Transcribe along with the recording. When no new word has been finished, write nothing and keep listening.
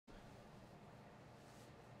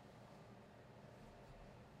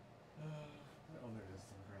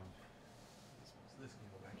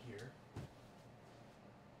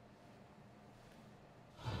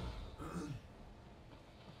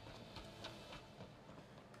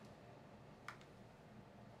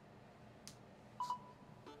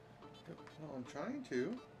Well, I'm trying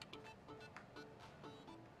to.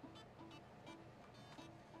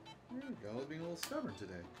 There we go. Being a little stubborn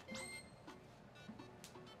today.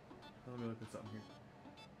 Let me look at something here.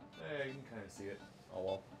 Hey, you can kind of see it. Oh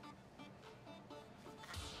well.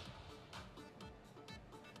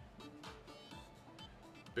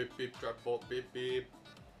 Beep beep, truck bolt, beep beep.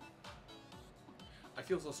 I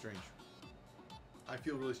feel so strange. I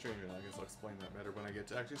feel really strange, and I guess I'll explain that better when I get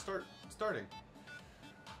to actually starting.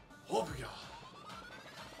 Oh my god.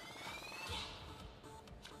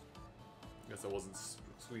 Guess I wasn't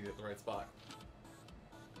swinging at the right spot.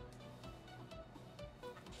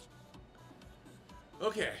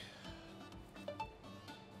 Okay.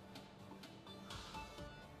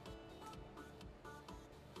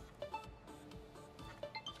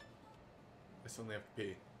 I suddenly have to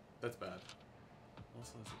pee. That's bad.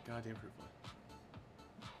 Also, it's a goddamn fruit fly.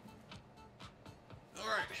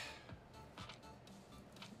 Alright.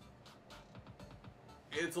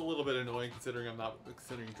 It's a little bit annoying considering I'm not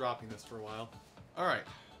considering dropping this for a while. Alright.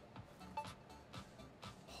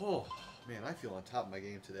 Oh, man, I feel on top of my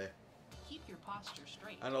game today. Keep your posture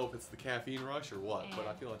straight. I don't know if it's the caffeine rush or what, but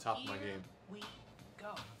I feel on top of my game. We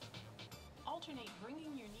go. Alternate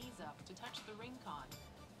bringing your knees up to touch the ring con.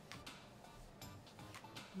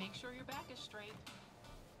 Make sure your back is straight.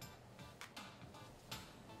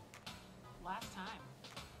 Last time.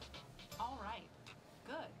 All right.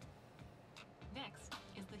 Good. Next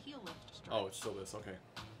is the heel lift stretch. Oh, it's still this. Okay.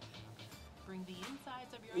 Bring the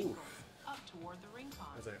insides of your ankles up toward the ring con.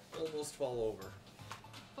 As I almost fall over.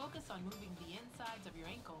 Focus on moving the insides of your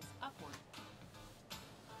ankles upward.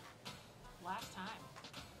 Last time.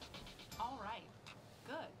 All right.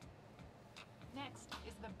 Good. Next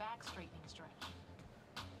is the back straightening stretch.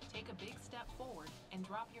 Take a big step forward and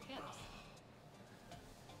drop your hips.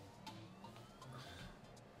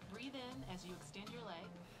 Breathe in as you extend your leg.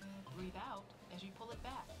 Breathe out as you pull it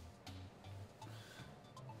back.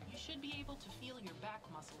 You should be able to feel your back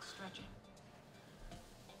muscles stretching.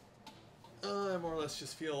 I more or less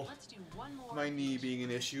just feel Let's do one more my knee being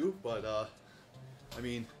an issue, but, I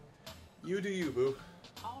mean, you do you, boo.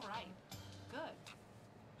 All right. Good.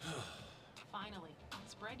 Finally,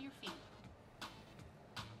 spread your feet.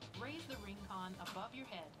 Raise the ring con above your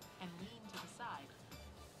head and lean to the side.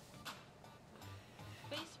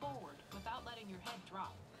 Face forward without letting your head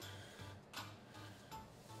drop.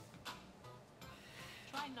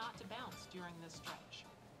 Try not to bounce during this stretch.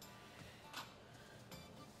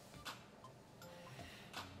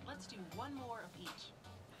 Let's do one more of each.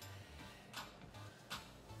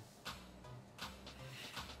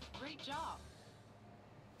 Great job.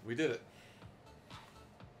 We did it.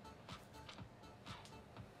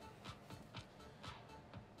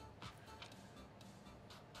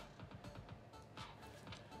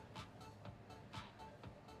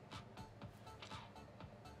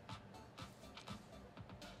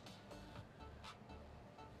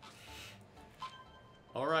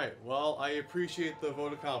 Alright, well, I appreciate the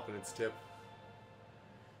vote of confidence tip.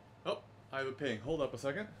 Oh, I have a ping. Hold up a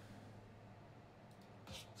second.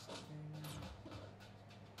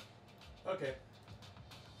 Okay.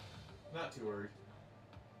 Not too worried.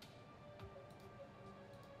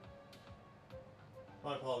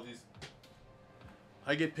 My apologies.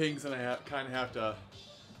 I get pings and I kind of have to...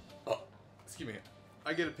 Oh, excuse me.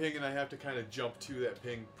 I get a ping and I have to kind of jump to that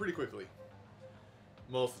ping pretty quickly.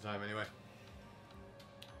 Most of the time, anyway.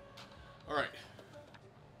 Alright.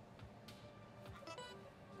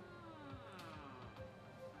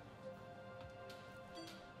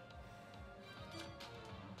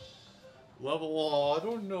 Level, oh, I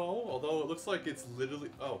don't know. Although it looks like it's literally...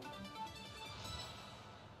 Oh.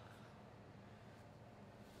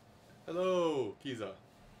 Hello, Kiza. Man,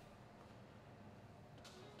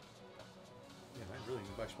 I really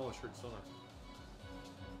need to buy smaller shirts, don't I?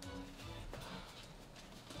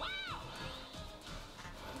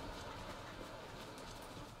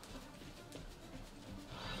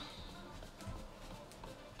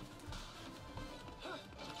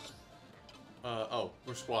 Oh,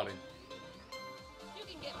 we're squatting. You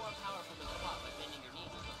can get more power from the squat by bending your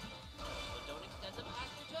knees a bit. But don't extend them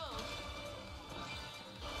past your toes.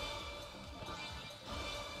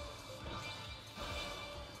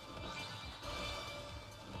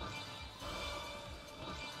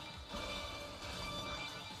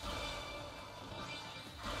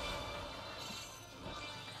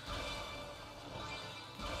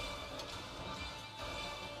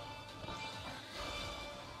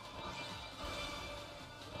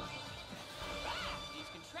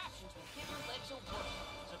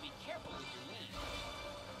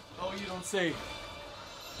 Oh, you don't say.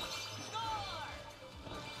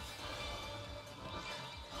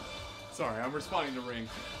 Sorry, I'm responding to Ring.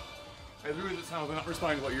 As rude as it sounds, I'm not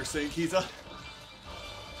responding to what you're saying, Kiza.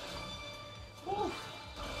 Woo.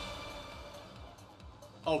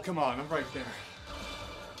 Oh, come on, I'm right there.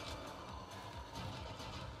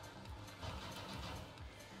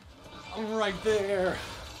 I'm right there.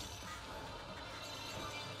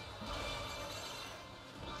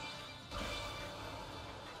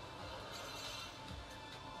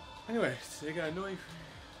 Anyway, they got annoying.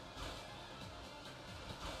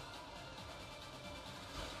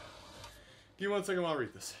 Give me 1 second while I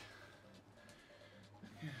read this.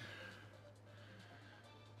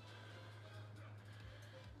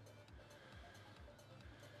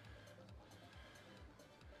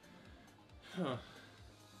 Huh.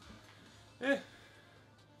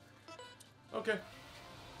 Okay.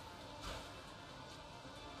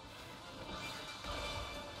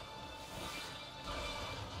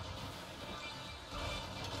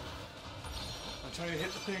 I'm trying to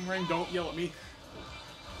hit the thing, Ring. Don't yell at me.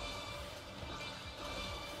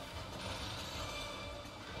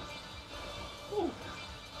 Ooh.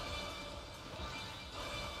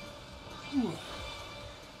 Ooh.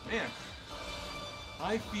 Man,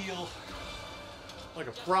 I feel like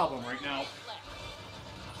a problem right now.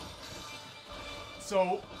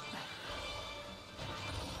 So,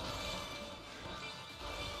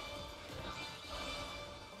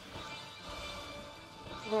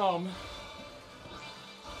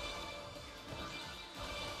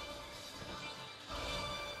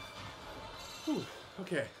 whew,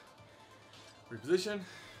 okay, reposition.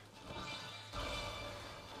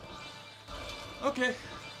 Okay,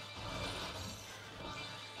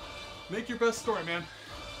 make your best story, man.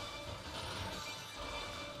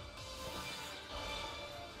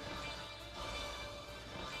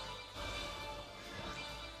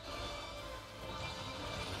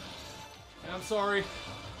 I'm sorry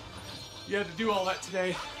you had to do all that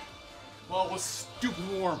today while it was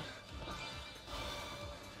stupid warm.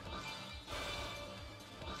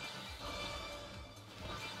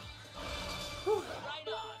 Whew. Right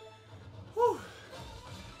on. Whew.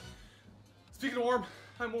 Speaking of warm,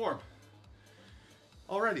 I'm warm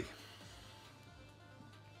already.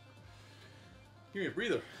 Give me a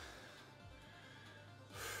breather.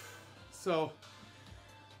 So,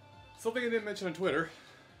 something I didn't mention on Twitter.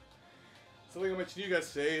 Something I mentioned to you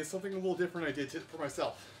guys today is something a little different I did for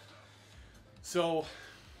myself. So,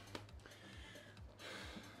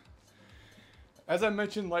 as I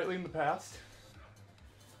mentioned lightly in the past,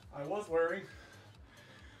 I was wearing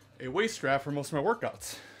a waist strap for most of my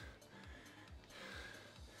workouts.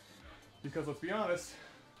 Because let's be honest,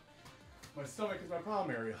 my stomach is my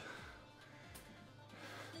problem area.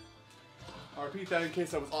 I'll repeat that in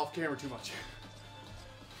case I was off camera too much.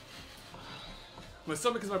 My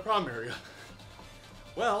stomach is my problem area.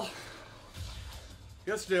 Well,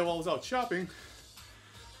 yesterday while I was out shopping,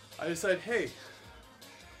 I decided, hey,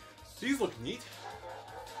 these look neat.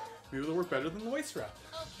 Maybe they'll work better than the waist strap.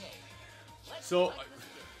 Okay. So,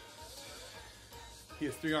 he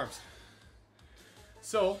has 3 arms.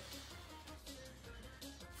 So,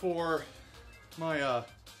 for my,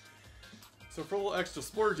 for a little extra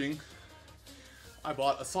splurging, I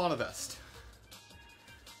bought a sauna vest.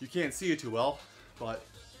 You can't see it too well, but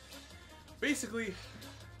basically,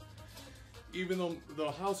 even though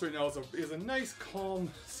the house right now is a nice,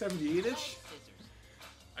 calm 78-ish,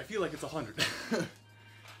 I feel like it's 100.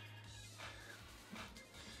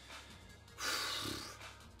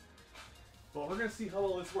 But we're gonna see how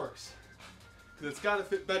well this works, because it's gotta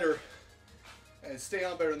fit better and stay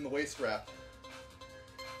on better than the waist strap.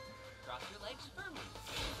 Cross your legs firmly.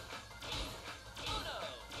 Uno,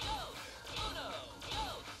 dos, uno,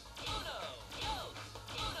 dos, uno, dos,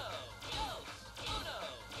 uno, dos, uno,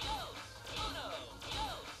 dos, uno,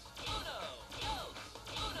 dos, uno, dos,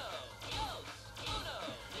 uno, dos, uno.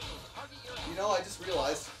 This will target your ass. You know, I just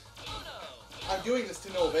realized Uno, I'm doing this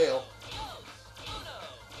to no avail. dos, uno,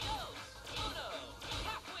 dos, uno.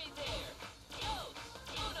 Halfway there. Dos,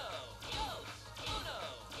 uno, dos, uno,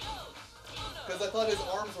 dos, uno. Because I thought his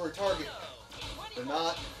arms were a target. They're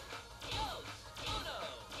not.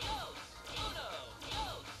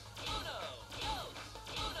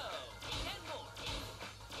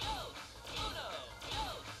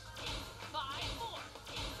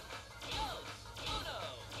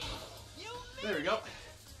 There we go.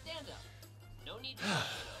 Stand up. No need to.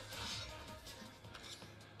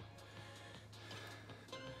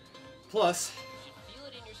 Plus, You should feel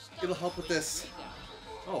it in your stomach it'll help with when you this. breathe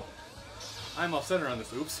out. Oh, I'm off center on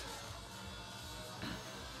this. Oops.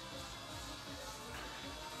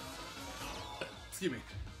 Excuse me.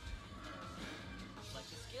 Like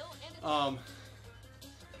the skill and it's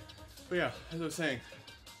But yeah, as I was saying,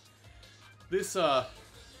 This, I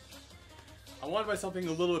wanted to buy something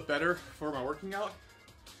a little bit better for my working out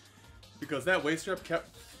because that waist strap kept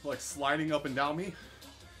like sliding up and down me.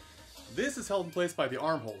 This is held in place by the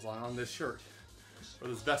armholes on this shirt, or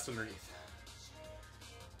this vest underneath.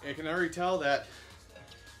 And you can already tell that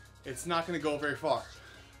it's not going to go very far.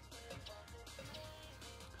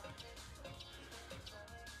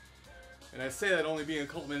 And I say that only being a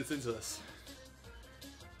couple minutes into this.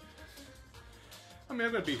 I mean,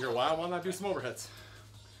 I'm going to be here a while. Why not do some overheads?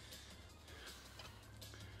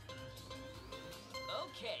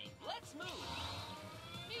 Okay, let's move.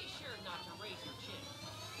 Be sure not to raise your chin.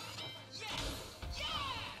 Yes!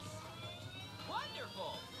 Yes!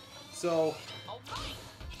 Wonderful! So, All right.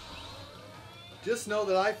 just know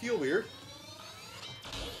that I feel weird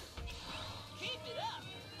Keep it up.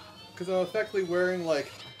 because I'm effectively wearing like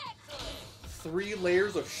Excellent. 3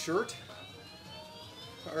 layers of shirt.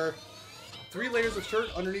 Or 3 layers of shirt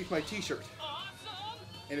underneath my t-shirt. Awesome.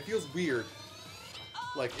 And it feels weird.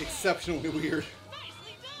 Like, Okay. exceptionally weird.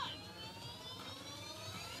 Nicely done.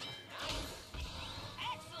 Nice.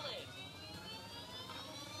 Excellent.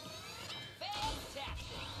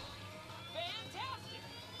 Fantastic. Fantastic.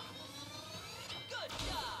 Good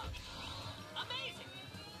job. Amazing.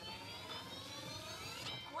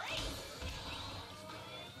 Great.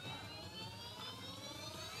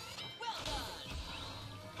 Well done.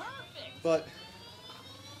 Perfect. But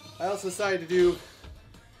I also decided to do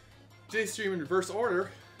today's stream in reverse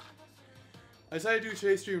order. I decided to do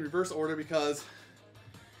today's stream in reverse order because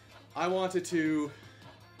I wanted to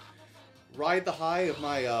ride the high of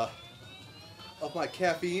my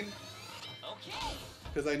caffeine, Okay.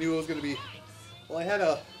 because I knew it was going to be. Nice. Well, I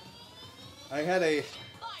had a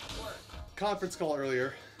Fine work. conference call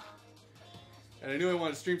earlier, and I knew I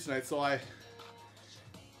wanted to stream tonight, so I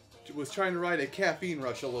was trying to ride a caffeine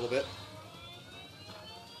rush a little bit,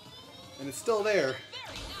 and it's still there,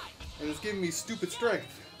 Very nice. and it's giving me stupid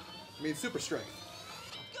strength. I mean, super strength.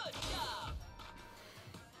 Good job.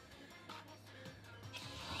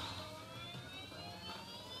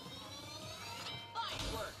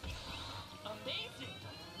 Fine work. Amazing.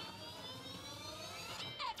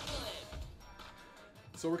 Excellent.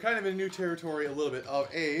 So we're kind of in new territory a little bit of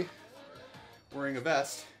A, wearing a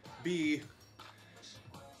vest, B,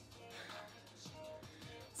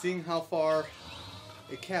 seeing how far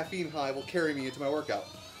a caffeine high will carry me into my workout.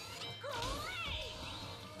 Great.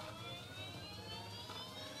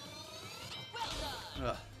 Well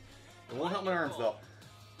done. It won't help my arms though.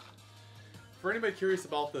 For anybody curious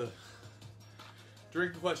about the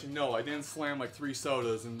drink question, no, I didn't slam like 3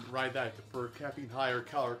 sodas and ride that for caffeine high or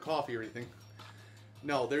coffee or anything.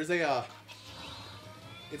 No, there's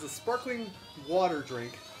it's a sparkling water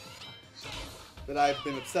drink that I've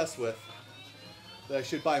been obsessed with that I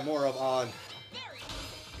should buy more of on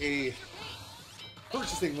Very a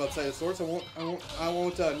purchasing website of sorts. I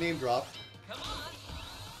won't name drop Come on.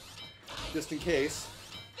 just in case,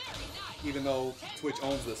 Very nice. even though Twitch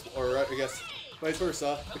owns this, or I guess vice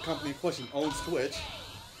versa, the company pushing owns Twitch.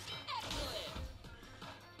 Excellent.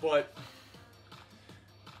 But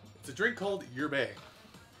it's a drink called Yerba.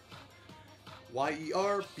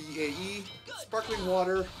 Y-E-R-B-A-E, sparkling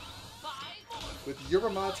water 5 more. with yerba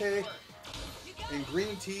mate You got and it.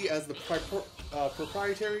 green tea as the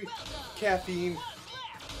proprietary Well done. caffeine One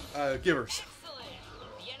left. givers. Excellent.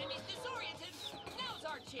 The enemy's disoriented. Now's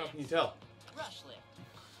our chance. How can you tell? Rush lift.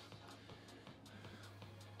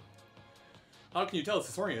 How can you tell it's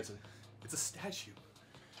disoriented? It's a statue.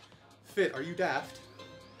 Fit, are you daft?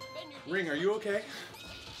 Bend your Ring, knees. are you okay?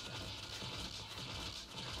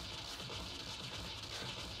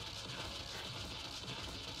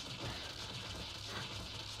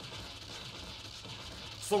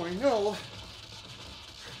 So I know.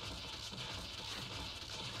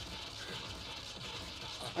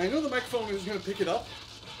 I know the microphone is going to pick it up,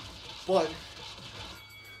 but Excellent.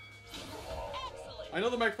 I know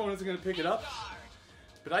the microphone isn't going to pick it up, Guard.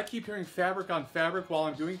 but I keep hearing fabric on fabric while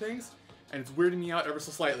I'm doing things, and it's weirding me out ever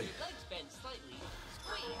so slightly. Legs bend slightly.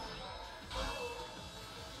 Squeeze.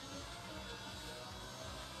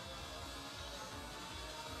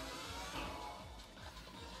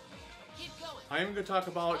 Keep going. I am going to talk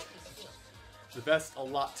about Like the skill. the vest a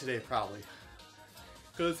lot today, probably,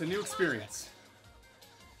 because it's a new experience.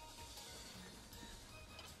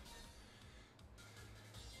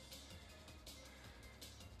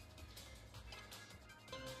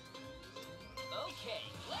 Okay,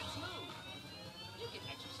 let's move. You can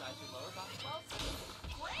exercise your lower body while sitting.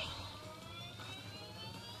 Great.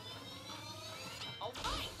 All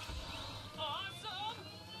right. Awesome.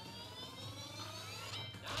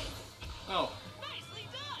 Nice. Oh, Nicely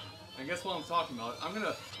done. I guess what I'm talking about, I'm going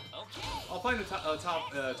to I'll find a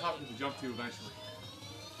topic to jump to eventually.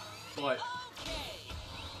 But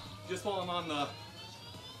just while I'm on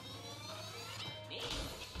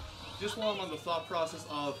the thought process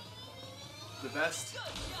of the vest,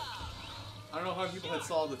 I don't know how many people had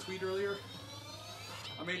saw the tweet earlier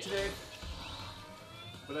I made today,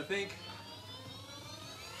 but I think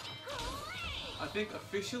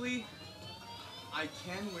officially I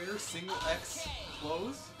can wear single X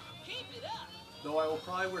clothes, though I will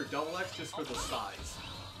probably wear double X just for the size,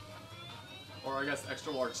 or I guess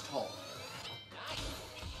extra large tall.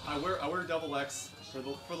 I wear double X for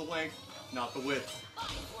the length, not the width.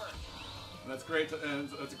 And that's great, and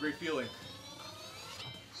that's a great feeling.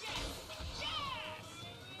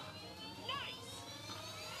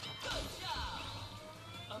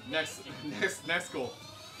 Next goal.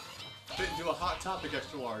 Fit into a Hot Topic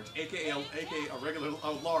extra large, aka a regular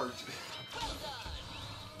large.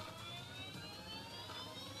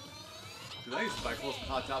 Dude, I used to buy clothes from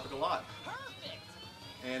Hot Topic a lot.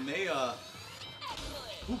 And they, oh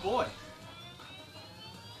boy.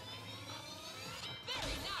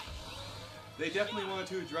 They definitely wanted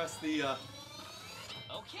to address the,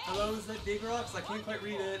 hello, is that Big Rocks? I can't quite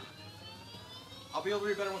read it. I'll be able to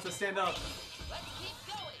read better once I stand up.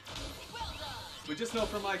 But just know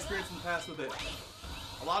from my experience in the past with it,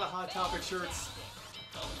 a lot of Hot Topic shirts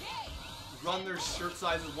run their shirt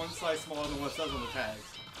sizes one size smaller than what it says on the tags.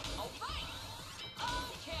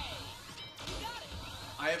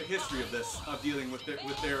 I have a history of this, of dealing with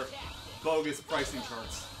their bogus pricing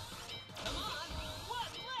charts.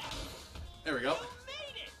 There we go.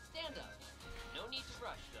 Stand up. No need to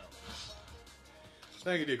rush, though.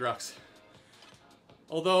 Thank you, D-Grox.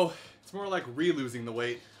 Although, it's more like re-losing the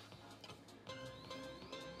weight.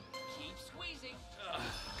 Keep squeezing.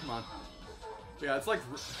 Come on. But yeah, it's like...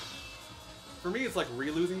 For me, it's like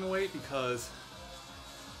re-losing the weight because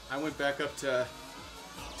I went back up to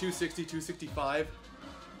 260, 265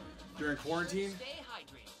 during quarantine. Stay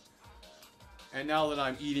hydrated. And now that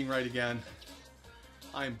I'm eating right again,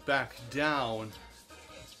 I'm back down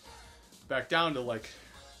to like,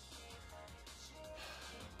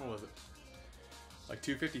 what was it? Like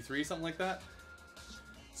 253, something like that.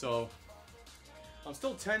 So I'm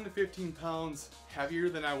still 10 to 15 pounds heavier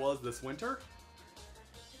than I was this winter.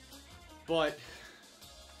 But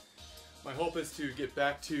my hope is to get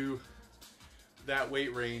back to that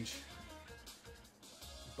weight range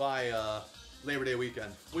by Labor Day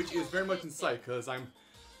weekend, which is very much in sight because I'm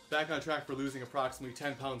back on track for losing approximately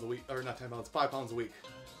 10 pounds a week, or not 10 pounds, 5 pounds a week.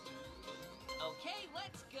 Okay,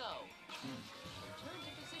 let's go. Return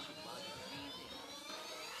to position while you're breathing.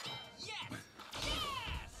 Yes!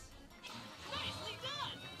 Yes! Nicely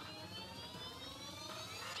done!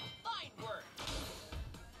 Fine work!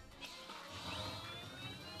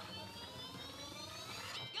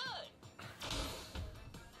 Good!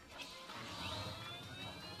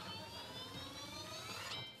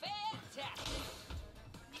 Fantastic!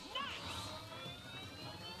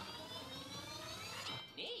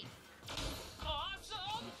 Neat!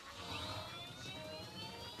 Awesome!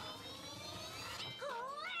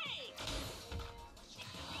 Great!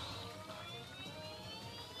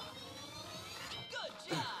 Good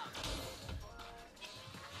job!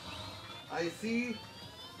 I see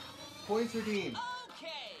points redeemed.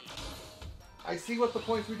 Okay! I see what the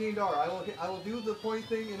points redeemed are. I will do the point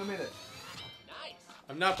thing in a minute. Nice!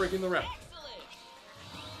 I'm not breaking the rep. Excellent!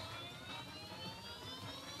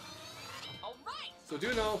 All right! So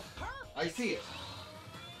do know, Perfect! I see it.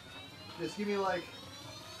 Just give me like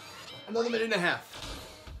another minute and a half.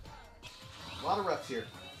 A lot of reps here.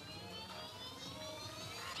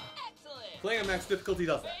 Excellent! Playing on max difficulty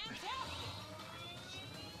does that. Fantastic!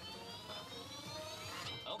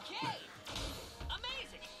 Okay!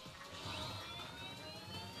 Amazing!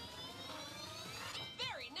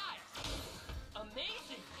 Very nice!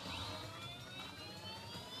 Amazing!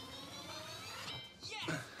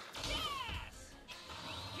 Yes! Yes!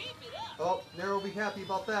 Keep it up! Oh, Nero will be happy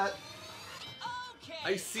about that. Okay!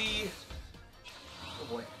 I see. Oh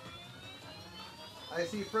boy. I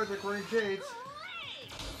see Frederick wearing shades.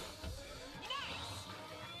 Great! Nice!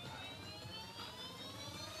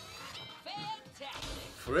 Fantastic!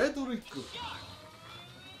 Frederico. Sharp!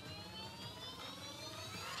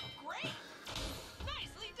 Great!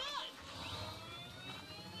 Nicely done!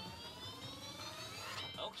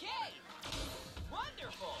 Okay!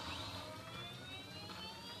 Wonderful!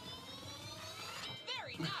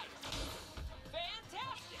 Very nice!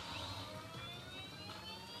 Fantastic!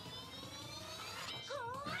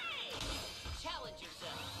 Great! Challenge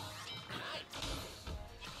yourself! Nice!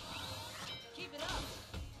 Keep it up!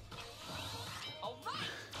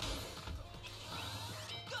 Alright!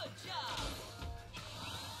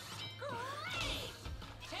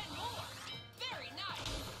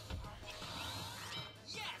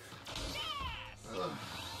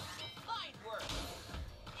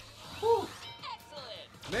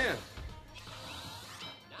 Man,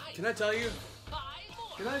 Nice. can I tell you? 5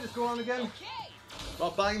 more. Can I just go on again Okay.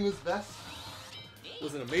 about buying this vest? It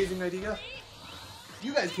was an amazing idea.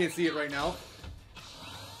 You guys can't see it right now,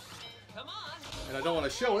 Come on. and I don't want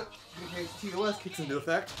to show it in case TOS kicks into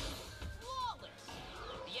effect. Flawless.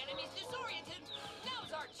 The enemy's disoriented.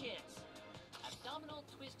 Now's our chance. Abdominal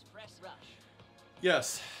twist press rush.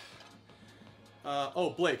 Yes. Oh,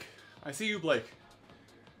 Blake. I see you, Blake.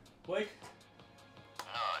 Blake?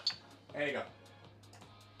 Not. There you go.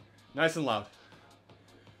 Nice and loud.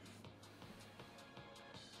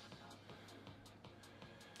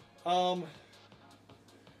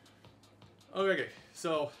 Okay,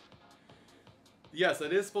 so yes,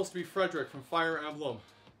 that is supposed to be Frederick from Fire Emblem.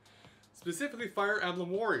 Specifically Fire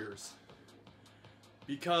Emblem Warriors.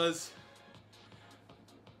 Because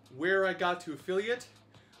where I got to affiliate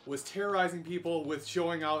was terrorizing people with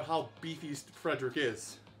showing out how beefy Frederick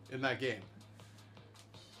is in that game.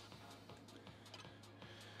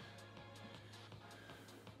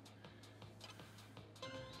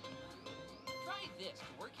 Try this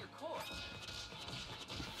to work your core.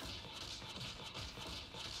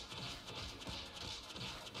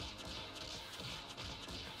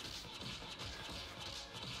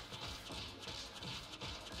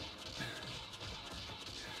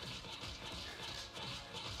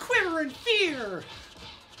 Quiver in fear.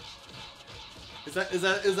 Is that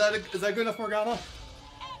good enough, Morgana?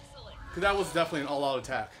 Excellent. Because that was definitely an all-out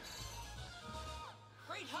attack.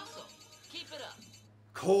 Great hustle. Keep it up.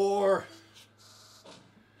 Core.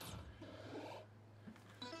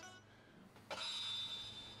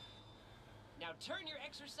 Now turn your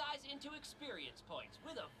exercise into experience points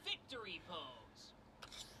with a victory pose.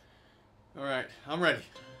 All right, I'm ready.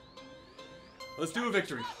 Let's do a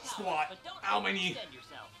victory. Drop down, Squat. but don't Ow, my knee. overextend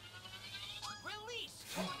yourself. Release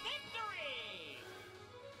for victory.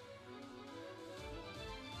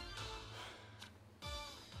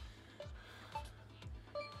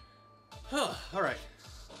 All right.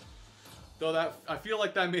 Though that I feel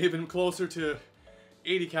like that may have been closer to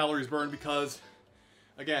 80 calories burned because,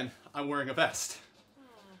 again, I'm wearing a vest.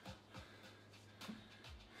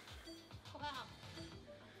 Wow.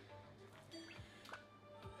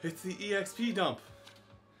 It's the EXP dump.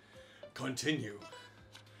 Continue.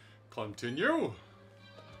 Continue.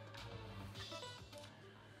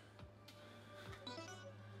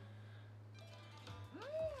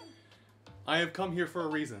 I have come here for a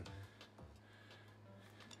reason.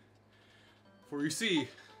 For you see,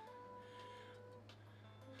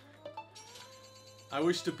 I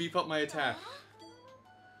wish to beef up my attack.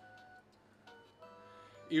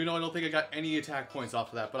 Even though I don't think I got any attack points off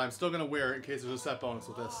of that, but I'm still gonna wear it in case there's a set bonus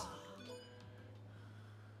with this.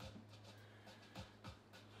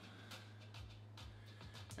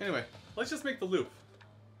 Anyway, let's just make the loop.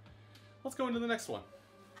 Let's go into the next one.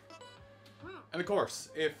 And of course,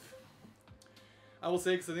 if I will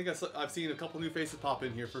say, because I think I've seen a couple new faces pop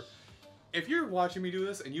in here. If you're watching me do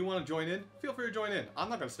this and you want to join in, feel free to join in. I'm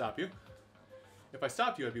not going to stop you. If I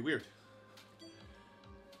stopped you, I'd be weird.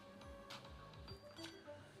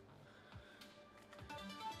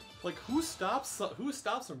 Like, who stops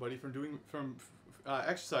somebody from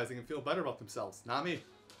exercising and feel better about themselves? Not me.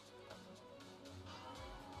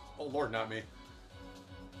 Oh Lord, not me.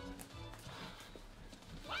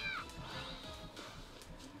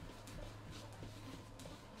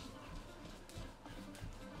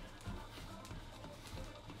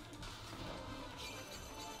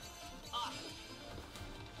 Awesome.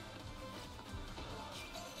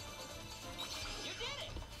 You did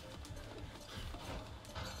it.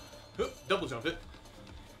 Hup, double jump it.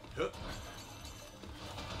 Hup.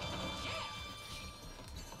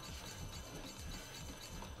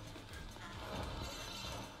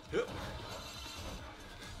 Hup.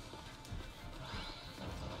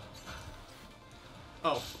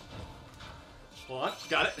 Oh. Hold on,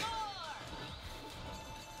 got it.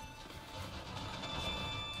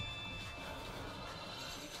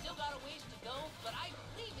 We've still got a ways to go, but I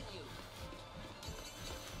believe in you.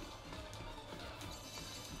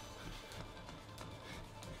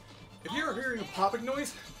 If you're hearing a popping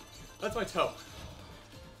noise, that's my toe.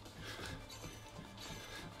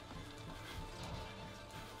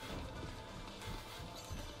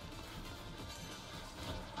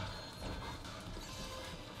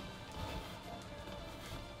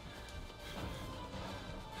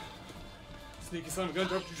 Sneaky son of a gun,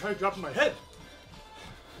 don't you try to drop in my head.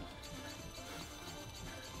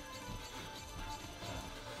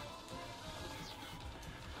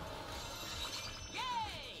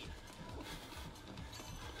 Yay!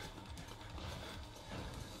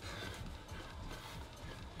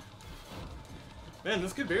 Man,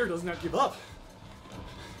 this good bear does not give up.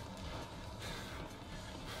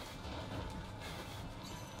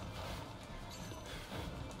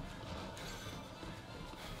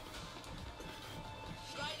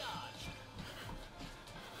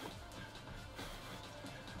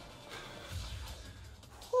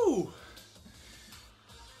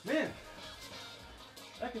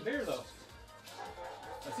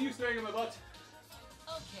 bang in my butt.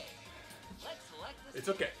 Okay, let's select the It's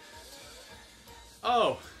okay.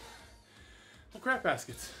 Oh. Well, crap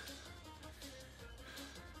baskets.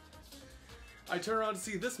 I turn around to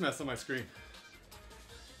see this mess on my screen.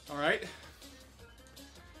 Alright.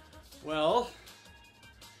 Well.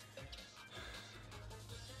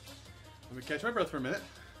 Let me catch my breath for a minute.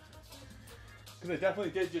 Because I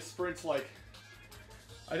definitely did just sprint like...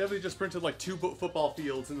 I definitely just sprinted like 2 football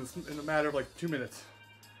fields in a matter of like 2 minutes.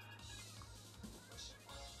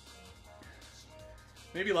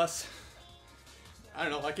 Maybe less. I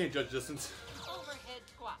don't know, I can't judge distance. overhead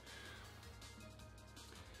squat.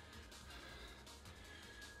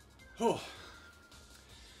 Oh.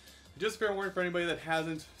 Just fair warning for anybody that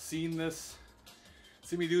hasn't seen me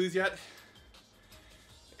do these yet.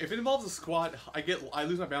 If it involves a squat, I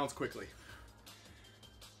lose my balance quickly.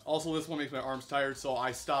 Also, this one makes my arms tired, so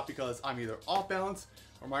I stop because I'm either off balance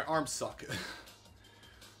or my arms suck.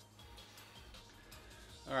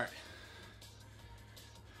 Alright.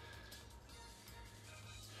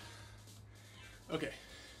 Okay.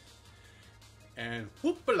 And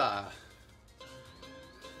whoop-a-la.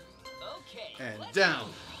 Okay. And let's down.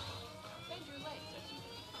 move. Bend your legs as you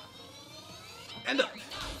move. And up. Very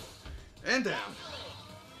nice. And down.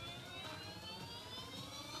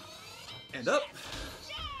 Excellent. And up.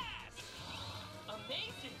 Yes!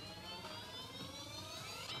 Amazing.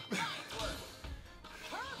 Nice work.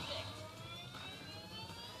 Perfect.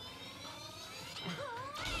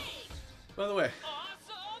 Great. By the way,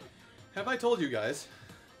 Awesome. have I told you guys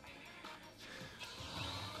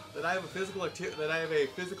that I have a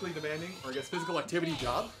physically demanding, or I guess physical activity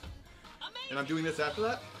job, Amazing. and I'm doing this after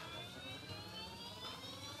that?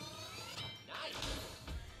 Nice.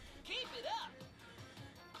 Keep it up.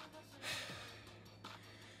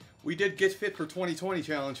 We did Get Fit for 2020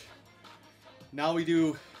 challenge. Now we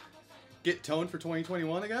do Get Toned for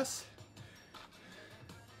 2021, I guess.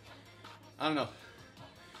 I don't know.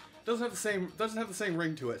 Doesn't have the same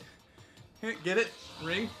ring to it. Get it?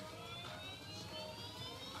 Ring?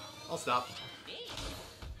 I'll stop. Neat.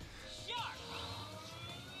 Sharp.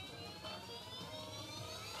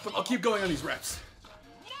 But I'll keep going on these reps.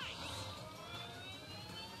 Nice.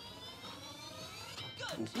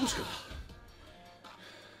 Ooh, Good. booska.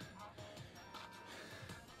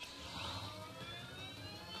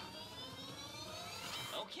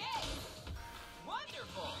 Okay.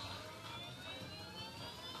 Wonderful.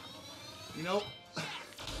 You know,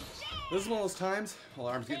 this is one of those times. Well,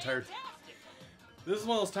 arms getting tired. Fantastic. This is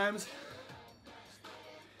one of those times.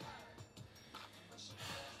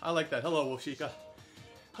 I like that. Hello, Wolf Sheikah.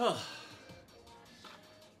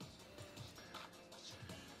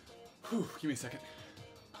 Whew, give me a second.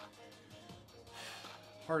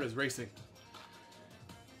 Heart is racing.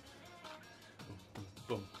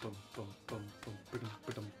 Boom, boom, boom, boom, boom, boom,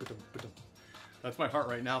 boom, boom, boom. That's my heart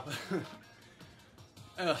right now.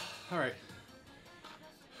 All right.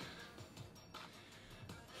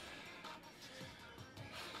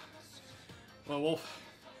 Well, Wolf,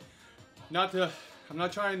 I'm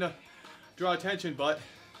not trying to draw attention, but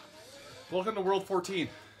welcome to World 14.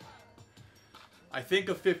 I think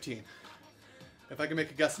of 15. If I can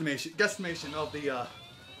make a guesstimation of the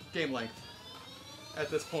game length at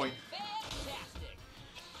this point. Fantastic.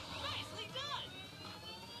 Nicely done.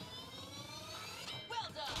 Well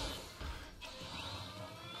done.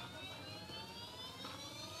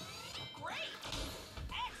 Great.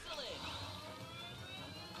 Excellent.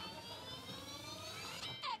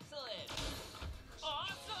 Excellent.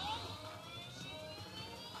 Awesome.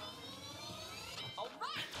 All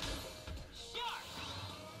right. Sharp.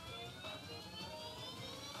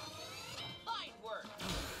 Fine work.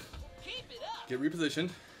 Keep it up. Get repositioned.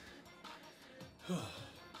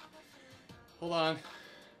 Hold on.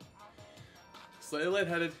 Slightly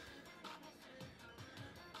lightheaded.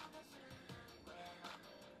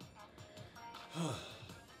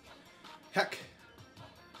 Heck.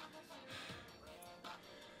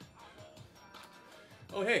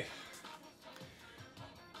 Oh, hey.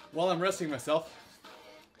 While I'm resting myself,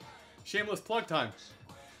 shameless plug time.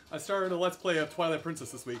 I started a Let's Play of Twilight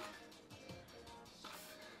Princess this week.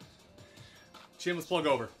 Shameless plug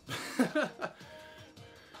over. Okay.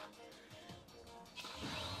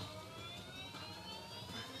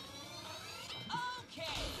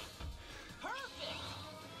 Perfect.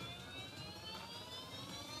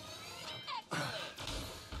 Excellent.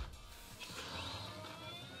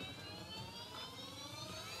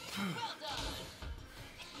 Well done.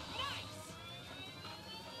 Nice.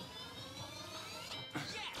 Yes.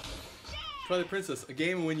 Yes. Twilight Princess, a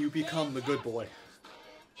game when you become the good boy.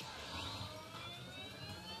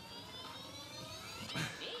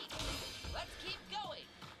 Neat. Let's keep going.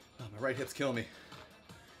 right hips kill me.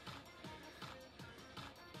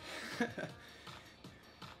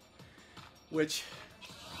 Which,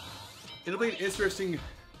 it'll be an interesting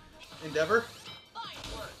endeavor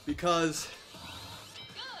Fine work. because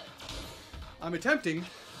Good. I'm attempting,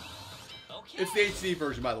 Okay. it's the HD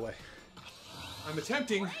version by the way, I'm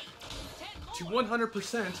attempting Great. 10 to more.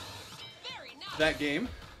 100% Very nice. that game,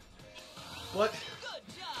 but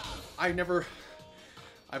Good job.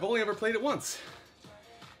 I've only ever played it once,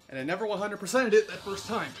 and I never 100%ed it that first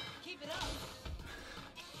time. Keep it up.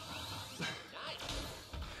 Nice.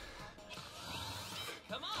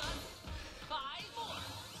 Come on. 5 more.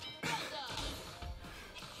 Well done.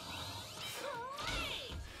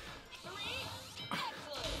 Great. 3.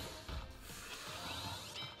 Excellent.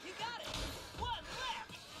 You got it. 1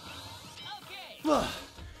 left. Okay.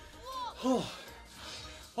 Whoa.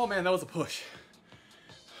 Oh man, that was a push.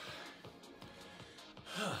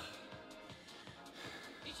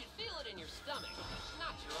 You should feel it in your stomach,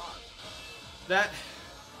 not your arm. That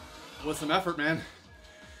was some effort, man.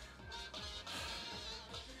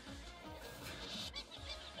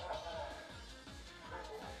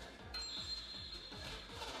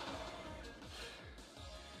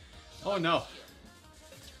 Oh no.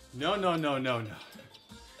 No, no, no, no, no.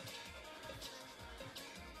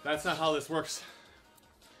 That's not how this works.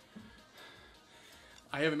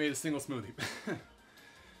 I haven't made a single smoothie.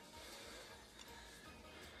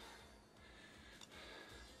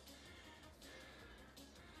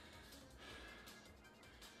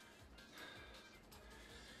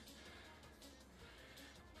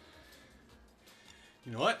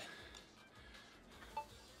 You know what?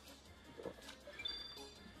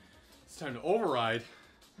 It's time to override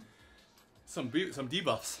some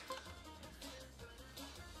debuffs.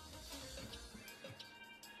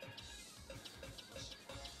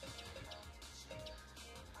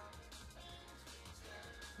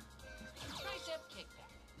 Tricep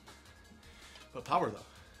kickback. But power though.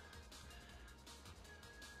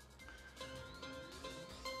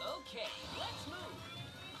 Okay, let's move.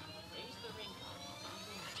 Raise the ring card.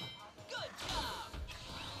 Good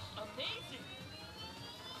job. Amazing.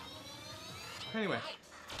 Anyway, Nice.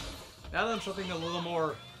 now that I'm something a little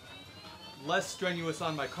more less strenuous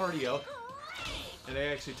on my cardio, Great. and I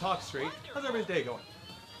actually talk straight, how's everybody's day going?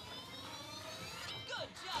 Good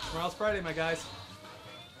job. Tomorrow's Friday, my guys.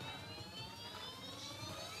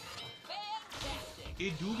 Fantastic.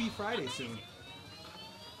 It do be Friday soon.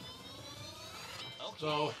 Okay.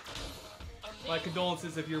 So, my Amazing.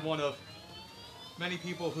 condolences if you're one of many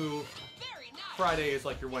people who Very nice. Friday is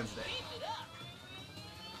like your Wednesday. Keep it up.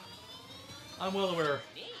 I'm well aware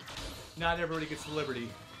Neat. not everybody gets the liberty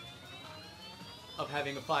of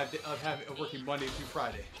having of working Monday through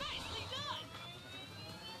Friday. Nicely done.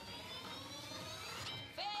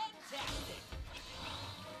 Fantastic.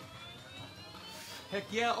 Heck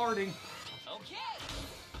yeah, arting. Okay.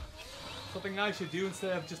 Something I should do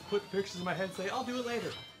instead of just put pictures in my head and say, I'll do it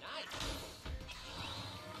later. Nice.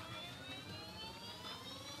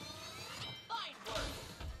 Fine work.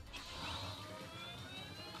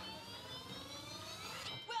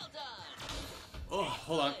 Well done. Oh,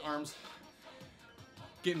 hold on, arms.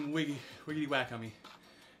 Getting wiggity whack on me.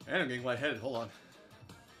 And I'm getting lightheaded, hold on.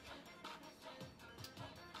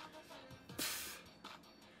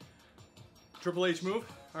 Triple H move?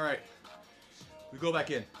 Alright. We go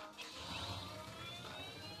back in.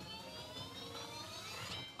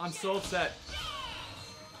 I'm so upset.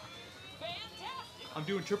 Fantastic. I'm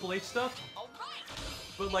doing Triple H stuff, All right.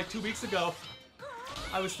 but like 2 weeks ago,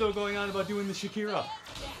 I was still going on about doing the Shakira.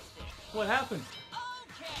 Fantastic. What happened?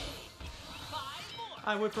 Okay. 5 more.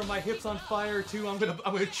 I went from my hips on fire to I'm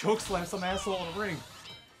gonna choke slam some asshole in the ring.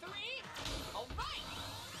 3. All right.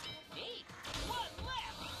 Neat. 1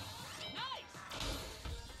 left.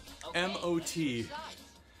 Nice. Okay, M.O.T.. exercise.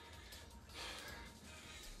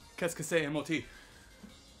 Qu'est-ce que c'est MOT?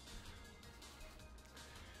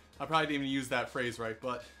 I probably didn't even use that phrase right,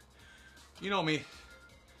 but you know me.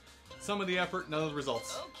 Some of the effort, none of the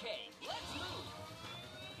results. Okay, let's move.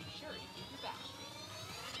 Be sure to keep your back straight.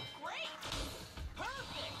 Great.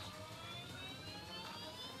 Perfect.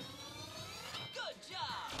 Good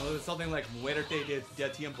job. Oh, it's something like Muerte de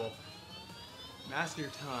Tiempo. Master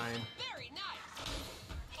time. Very nice.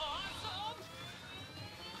 Awesome.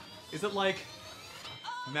 Is it like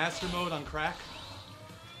Master Mode on crack?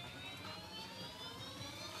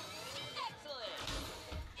 Excellent.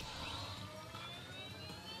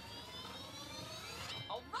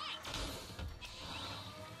 All right.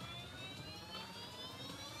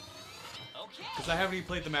 Okay. Because I haven't even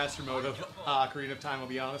played the Master Mode of Ocarina of Time, I'll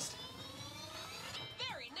be honest.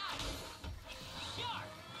 Very nice. Sharp.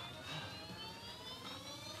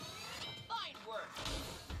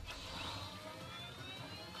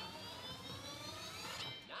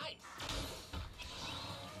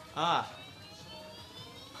 Ah.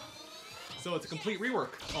 So it's a complete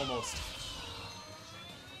rework, almost.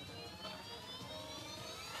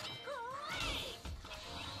 Great!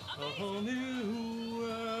 A whole new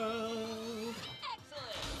world.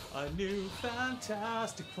 Excellent! A new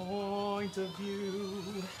fantastic point of view.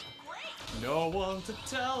 Great! No one to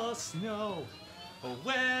tell us no, or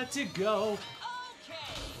where to go. Okay!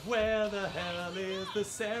 Where the hell is the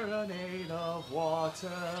serenade of water?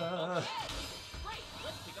 Yes! Great!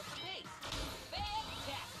 Let's pick up the pace.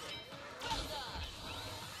 Fantastic! Well done!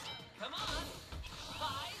 Come on! 5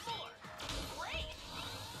 more! Great!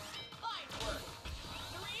 Fine work!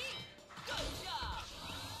 3! Good job!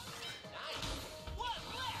 Nice! 1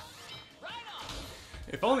 left! Right on!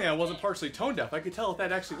 If only I wasn't partially tone deaf, I could tell if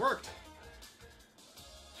that actually worked.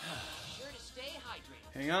 Sure to stay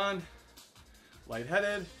hydrated. Hang on.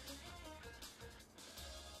 Lightheaded.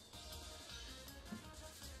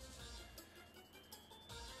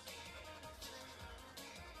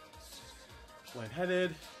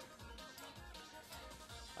 Lightheaded.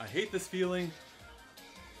 I hate this feeling.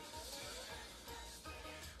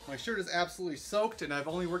 My shirt is absolutely soaked and I've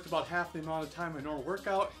only worked about half the amount of time in a normal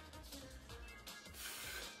workout.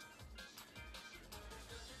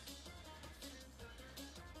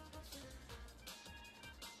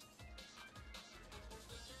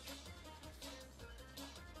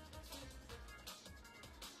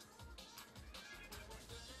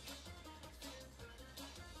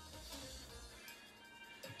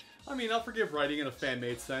 I mean, I'll forgive writing in a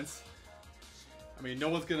fan-made sense. I mean, no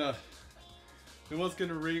one's gonna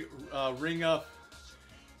ring up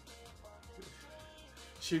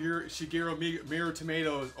Shigeru Mirror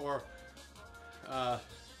Tomatoes or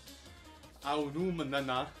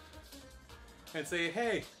Aonumanana and say,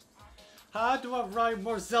 hey, how do I write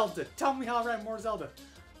more Zelda? Tell me how I write more Zelda.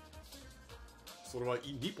 Sort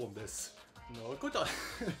of Nippon this. No, kota.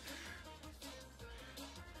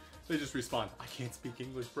 They just respond, I can't speak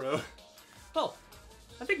English, bro. Well,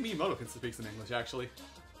 I think Miyamoto can speak some English, actually.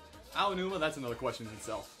 Aonuma, that's another question in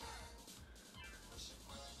itself.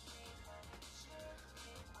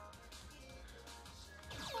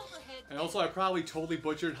 Overhead. And also, I probably totally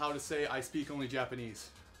butchered how to say I speak only Japanese.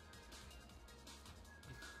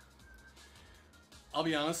 I'll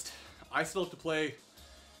be honest, I still have to play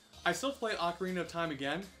Ocarina of Time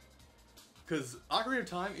again. Because Ocarina of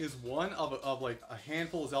Time is one of like a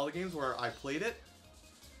handful of Zelda games where I played it,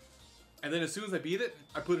 and then as soon as I beat it,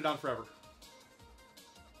 I put it on forever.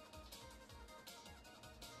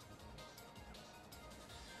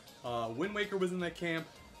 Wind Waker was in that camp.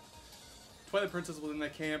 Twilight Princess was in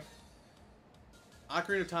that camp.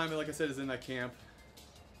 Ocarina of Time, like I said, is in that camp.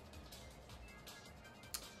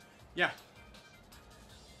 Yeah.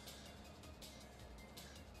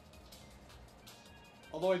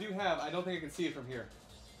 Although I don't think I can see it from here.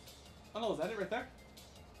 Oh no, is that it right there?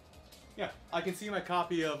 Yeah, I can see my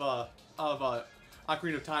copy of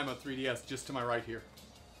Ocarina of Time on 3DS just to my right here.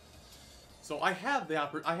 So I have the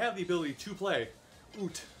ability to play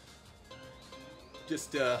Oot.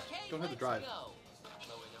 Just Okay, don't have to let's drive. go.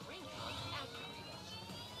 Lower the ring count after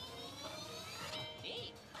we go.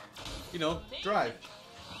 Neat. You know, drive.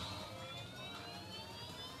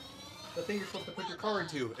 The thing you're supposed to put your car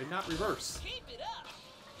into and not reverse. Keep it up.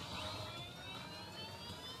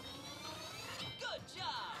 Good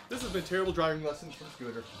job. This has been terrible driving lessons from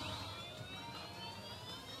Scooter.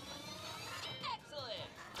 Excellent.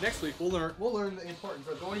 Next week we'll learn the importance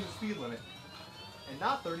of going the speed limit and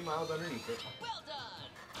not 30 miles underneath it. Well done.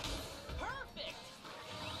 Perfect.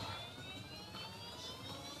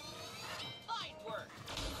 Fine work.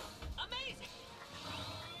 Amazing.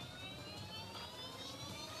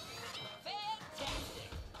 Fantastic.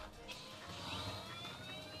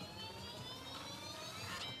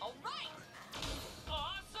 All right.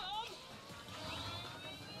 Awesome.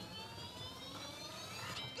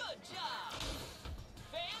 Good job.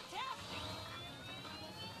 Fantastic.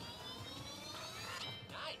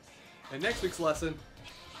 Nice. And next week's lesson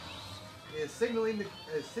is signaling to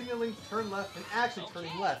turn left and actually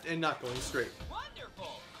turning left and not going straight.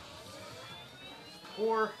 Wonderful.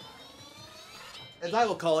 Or, as I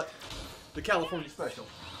will call it, the California Special.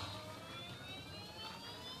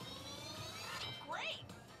 Great.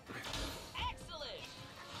 Excellent.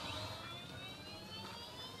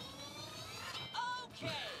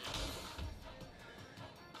 Okay.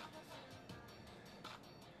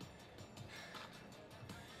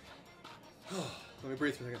 Let me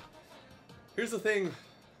breathe for a second. Here's the thing,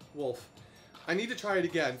 Wolf. I need to try it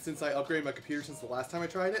again since I upgraded my computer since the last time I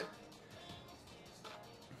tried it.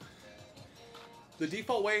 The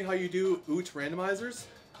default way how you do OOT randomizers,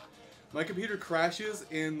 My computer crashes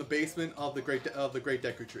in the basement of the Great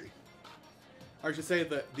Deku Tree. Or I should say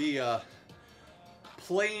the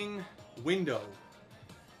playing window.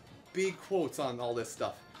 Big quotes on all this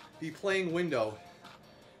stuff. The playing window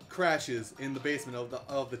crashes in the basement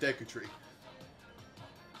of the Deku Tree.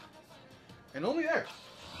 And only there.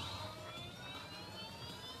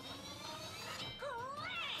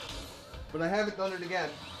 But I haven't done it again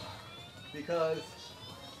because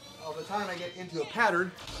of the time I get into a pattern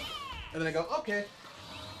and then I go, okay.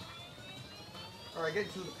 Or I get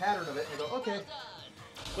into the pattern of it and I go, okay,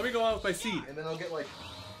 let me go out with my seed. And then I'll get like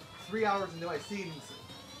 3 hours into my seed and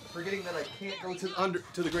forgetting that I can't go to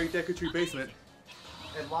the Great Deku Tree basement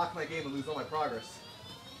and lock my game and lose all my progress.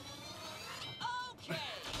 Okay.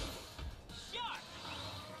 Sharp.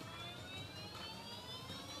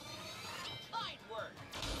 Fine work.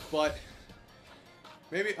 But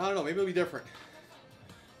maybe, I don't know, maybe it'll be different.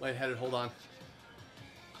 Lightheaded, hold on.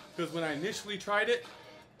 Because when I initially tried it,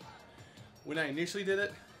 when I initially did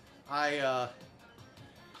it, I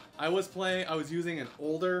was using an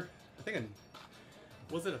older, I think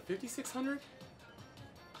was it a 5600?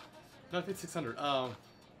 Not 5600,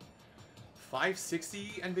 560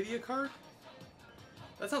 NVIDIA card?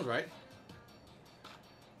 That sounds right.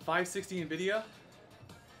 560 NVIDIA.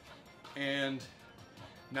 And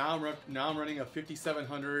now I'm running a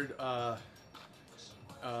 5700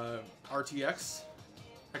 RTX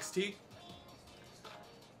XT.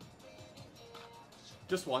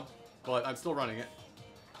 Just one, but I'm still running it.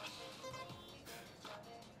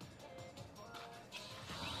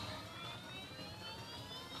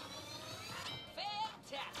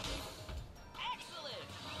 Fantastic. Excellent.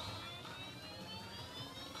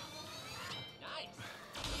 Nice.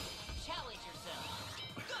 Challenge yourself.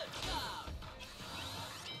 Good job.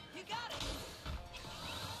 You got it.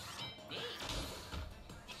 Neat.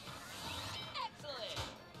 Excellent.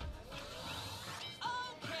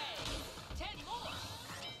 Okay. 10 more.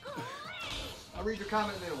 Great. I'll read your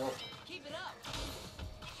comment in a minute, Wolf. Keep it up.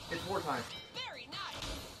 It's wartime. Very nice.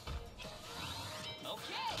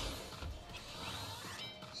 Okay.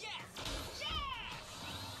 Yes. Yes.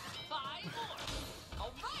 5 more.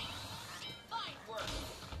 All right. Fine work.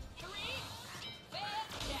 3.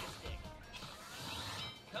 Fantastic.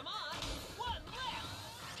 Come on. 1 left.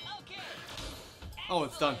 Okay. Oh,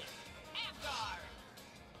 it's done. Excellent. Afgard.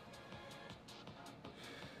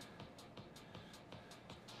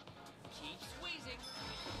 Keep squeezing.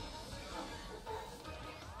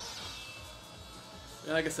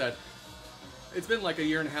 And like I said, it's been like a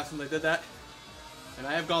year and a half since I did that. And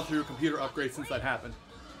I have gone through a computer upgrade since that happened.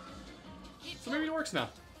 Keep So maybe it works now.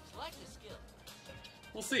 Select the skill.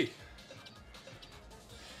 We'll see.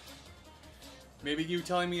 Maybe you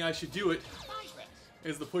telling me I should do it Progress.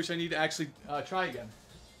 is the push I need to actually try again.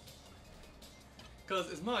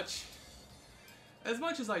 Because as much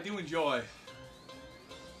as I do enjoy,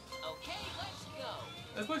 Okay, let's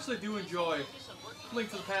go. as much as I do enjoy Focus on working Link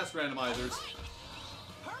to the Past randomizers,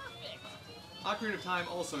 Right. Perfect. Ocarina of Time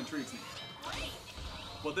also intrigues me. Great.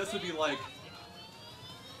 But this would be like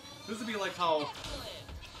how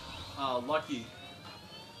Excellent.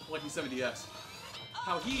 Lucky 70X,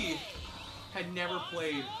 how he had never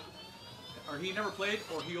played, or he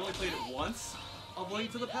only played it once of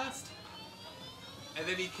Link to the Past, and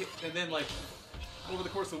then like over the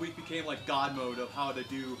course of the week became like God mode of how to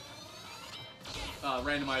do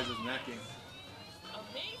randomizers in that game.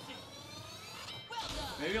 Amazing. Well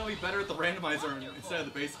done. Maybe I'll be better at the randomizer instead of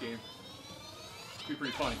the base game. It'd be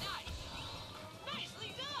pretty funny. Nice.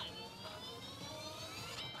 Nicely done.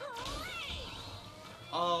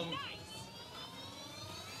 Great. Um, Nice.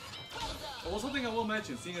 Well done. well, something I will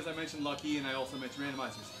mention, seeing as I mentioned Lucky and I also mentioned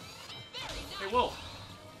randomizers. Very nice. Hey, Wolf,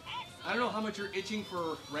 Excellent. I don't know how much you're itching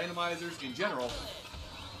for randomizers in general.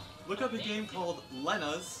 Look up a game called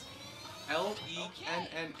Lena's, Lenna,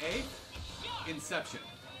 Inception.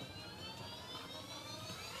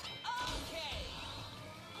 Okay.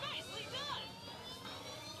 Nicely done.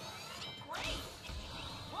 Great.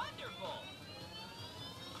 Wonderful.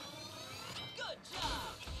 Good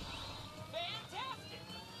job. Fantastic.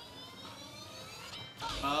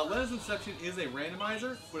 Lena's Inception is a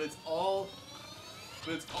randomizer, but it's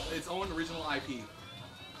its own original IP.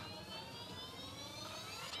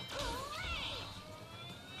 Great.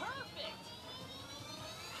 Perfect.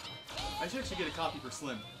 I should actually get a copy for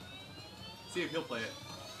Slim. See if he'll play it.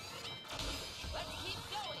 Let's keep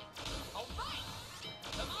going. All right.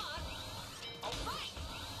 Come on. All right.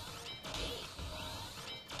 Neat.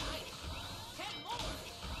 Nice. 10 more.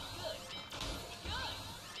 Good. Good.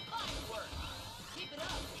 Fine work. Keep it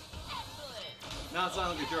up. Excellent. Not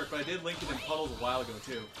sounding like a jerk, but I did link it in Puddles a while ago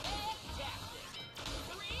too. Fantastic.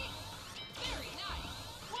 3.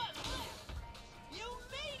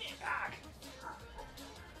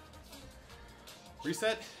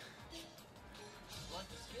 Reset. Select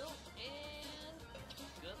the skill and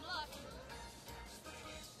good luck.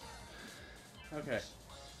 Okay.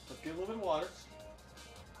 Let's get a little bit of water.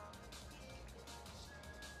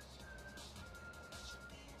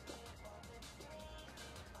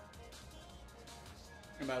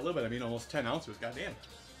 And by a little bit, I mean almost 10 ounces. Goddamn.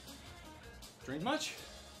 Drink much?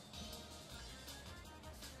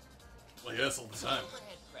 Well, yes, all the time.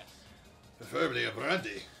 Overhead press. Preferably a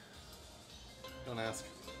brandy. Don't ask.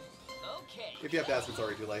 Okay. If you have to ask, it's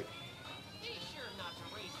already too late. Be sure not to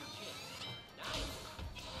raise your chin. Nice.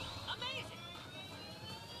 Amazing.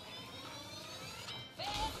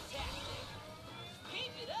 Fantastic.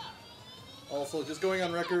 Keep it up. Also, just going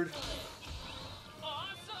on record, Excellent.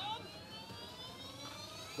 Awesome.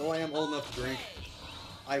 though I am old enough to drink,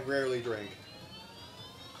 I rarely drink.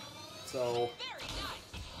 So, Very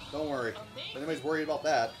nice. don't worry. If anybody's worried about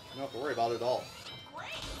that, you don't have to worry about it at all. Great.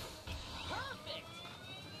 Perfect.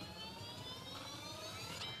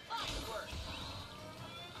 Fine work.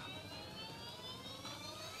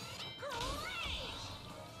 Great.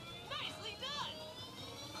 Nicely done.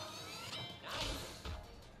 Nice.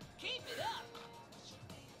 Keep it up.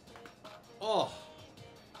 Oh,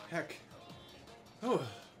 heck. Oh,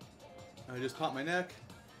 I just popped my neck.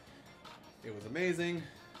 It was amazing.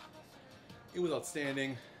 It was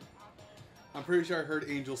outstanding. I'm pretty sure I heard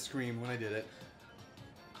angels scream when I did it.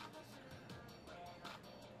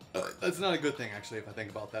 That's not a good thing, actually, if I think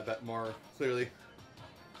about that bit more clearly.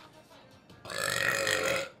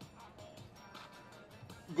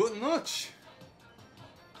 Good much.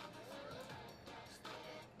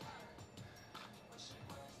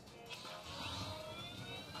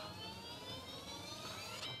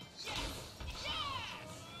 Yes. Yes.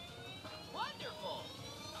 Wonderful.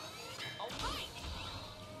 All right.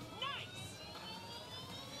 Nice.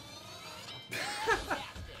 Fantastic.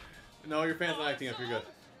 No, your fan's not acting up. You're good.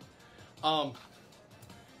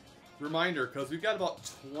 Reminder, because we've got about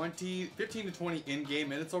 15 to 20 in-game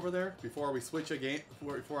minutes over there before we switch a game,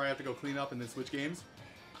 before I have to go clean up and then switch games.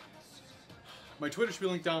 My Twitter should be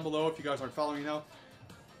linked down below if you guys aren't following me now.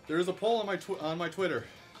 There is a poll on my Twitter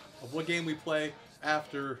of what game we play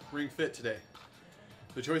after Ring Fit today.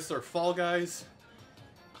 The choices are Fall Guys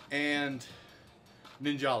and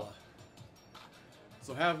Ninjala.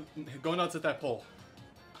 So go nuts at that poll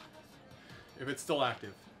if it's still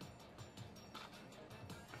active.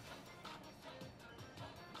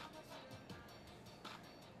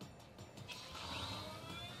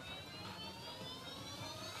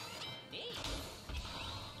 Neat.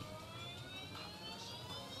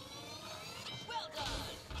 Well done.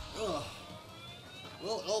 Ugh.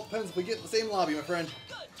 Well, it all depends if we get in the same lobby, my friend.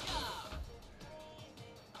 Good job.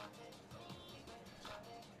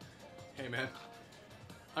 Hey, man.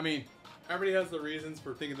 I mean, everybody has their reasons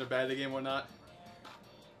for thinking they're bad at the game and whatnot.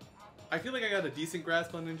 I feel like I got a decent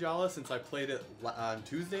grasp on Ninjala since I played it on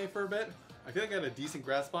Tuesday for a bit. I feel like I got a decent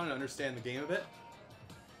grasp on it and understand the game a bit.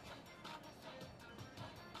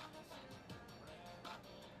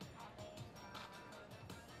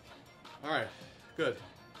 Alright, good.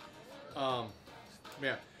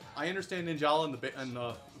 Yeah, I understand Ninjala and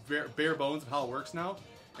the bare bones of how it works now,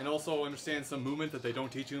 and also understand some movement that they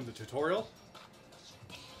don't teach you in the tutorial.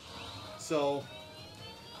 So,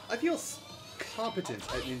 I feel competent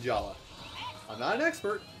at Ninjala. I'm not an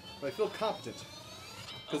expert, but I feel competent.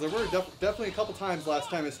 Because there were definitely a couple times last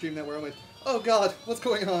time I streamed that where I'm like, oh god, what's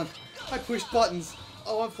going on? I pushed buttons.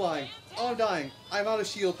 Oh, I'm flying. Oh, I'm dying. I'm out of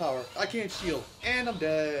shield power. I can't shield. And I'm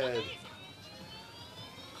dead. Okay.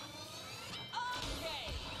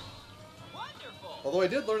 Wonderful. Although I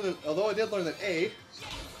did learn that A,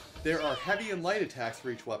 there are heavy and light attacks for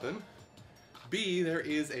each weapon. B, there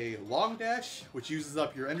is a long dash, which uses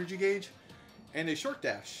up your energy gauge, and a short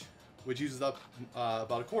dash, which uses up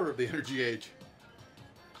about a quarter of the energy gauge.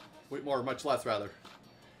 Wait, more, much less rather.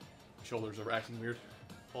 My shoulders are acting weird.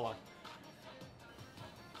 Hold on.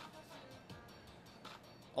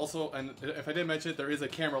 Also, and if I didn't mention it, there is a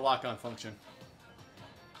camera lock-on function.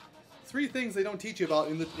 3 things they don't teach you about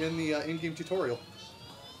in the in-game tutorial.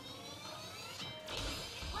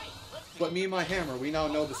 Great. Let's But me and my hammer, we now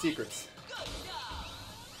know the secrets. Good job.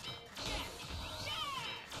 Yes. Yes.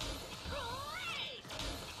 Great.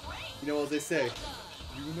 Great. You know, as they say,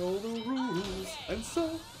 you know the rules, and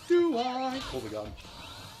so do I. Pull the gun.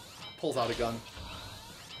 Pulls out a gun.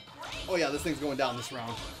 Oh yeah, this thing's going down this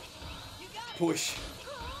round. You got it. Push.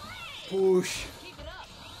 Great. Push. Keep it up.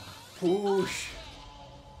 Push.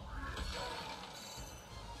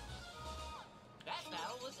 That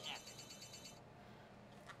battle was epic.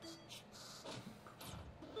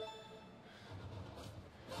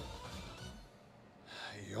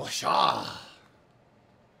 Yosha!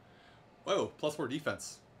 +4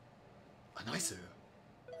 defense. A nice.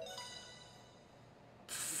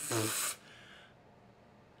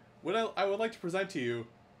 What I would like to present to you,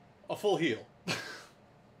 a full heal.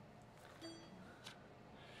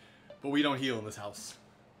 But we don't heal in this house.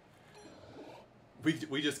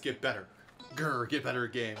 We just get better. Grr, get better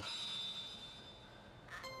at game.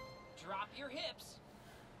 Drop your hips.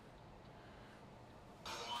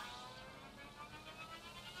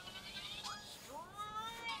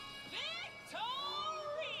 Victory!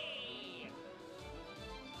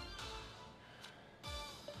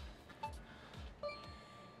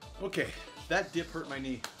 Okay, that dip hurt my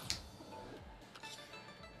knee.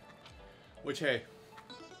 Which, hey,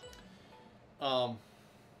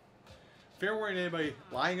 fair warning to anybody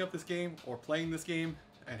lining up this game or playing this game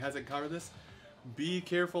and hasn't covered this, be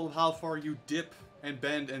careful of how far you dip and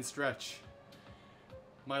bend and stretch.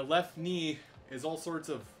 My left knee is all sorts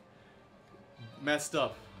of messed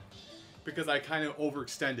up because I kind of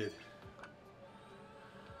overextended.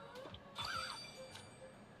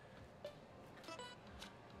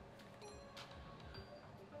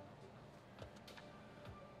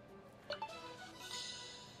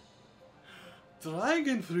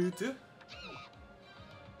 Dragon fruit.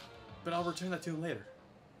 But I'll return that to him later.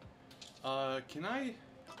 Can I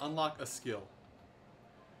unlock a skill?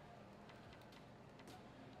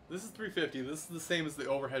 This is 350. This is the same as the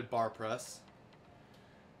overhead bar press.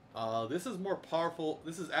 This is more powerful.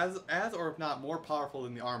 This is as or if not more powerful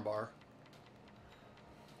than the arm bar.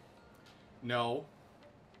 No.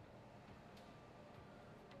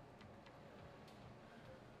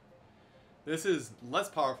 This is less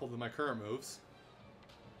powerful than my current moves.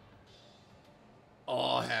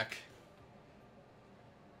 Oh, heck.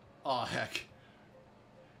 Oh, heck.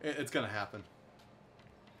 It's gonna happen.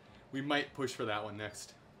 We might push for that one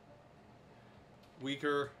next.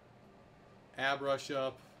 Weaker. Ab rush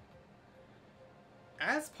up.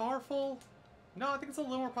 As powerful? No, I think it's a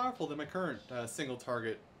little more powerful than my current single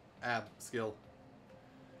target ab skill.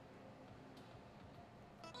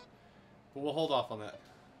 But we'll hold off on that.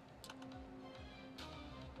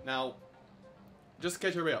 Now, just to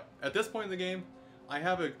catch everybody up, at this point in the game, I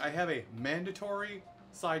have a mandatory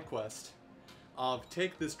side quest of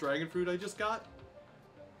take this dragon fruit I just got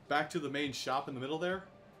back to the main shop in the middle there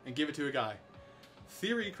and give it to a guy.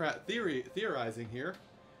 Theorizing here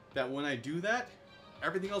that when I do that,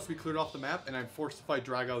 everything else will be cleared off the map and I'm forced to fight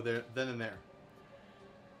Dorago there then and there.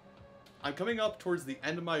 I'm coming up towards the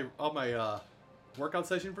end of my workout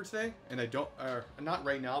session for today, and I don't, not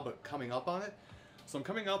right now, but coming up on it. So I'm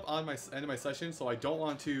coming up on my end of my session, so I don't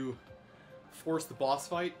want to force the boss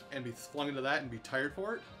fight and be flung into that and be tired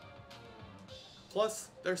for it. Plus,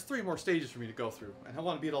 there's 3 more stages for me to go through, and I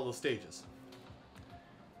want to beat all those stages.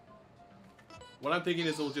 What I'm thinking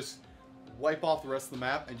is we'll just wipe off the rest of the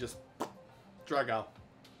map and just drag out.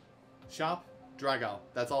 Shop, drag out.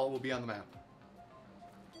 That's all will be on the map.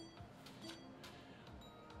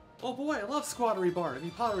 Oh boy, I love Squattery Barn. I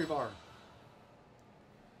mean Pottery Barn.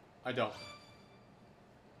 I don't.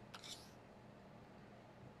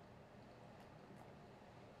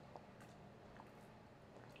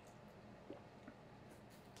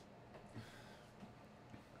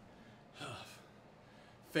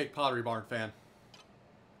 Fake Pottery Barn fan.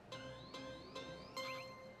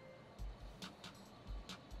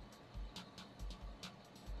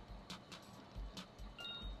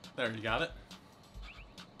 There, you got it.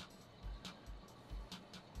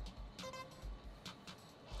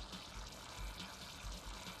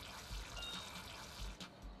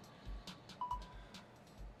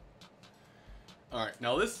 Alright,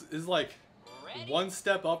 now this is like Ready? one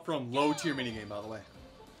step up from low tier minigame, by the way.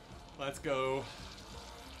 Let's go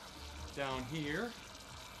down here.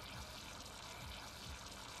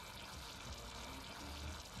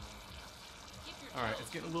 Keep your Alright, toes it's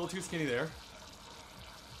getting a little too skinny there.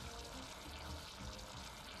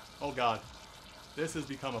 Oh god. This has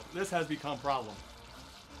become a problem.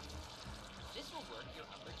 This will work your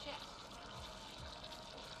upper chest.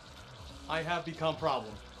 I have become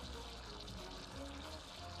problem.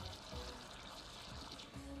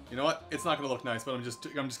 You know what? It's not gonna look nice, but I'm just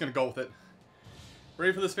gonna go with it.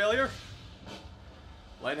 Ready for this failure?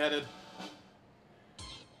 Lightheaded.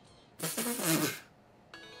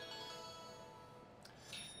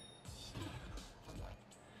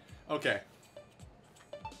 Okay.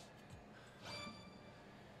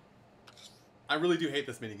 I really do hate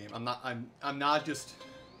this minigame. I'm not just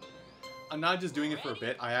doing it for a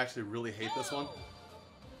bit. I actually really hate this one.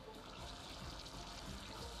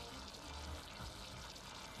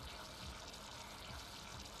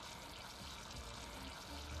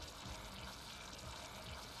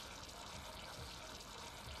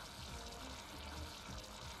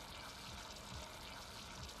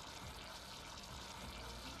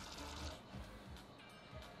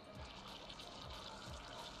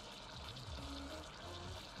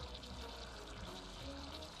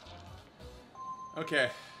 Okay.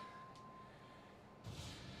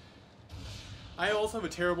 I also have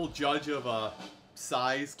a terrible judge of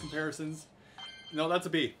size comparisons. No, that's a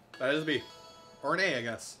B. That is a B. Or an A, I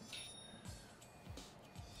guess.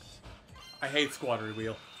 I hate Squadry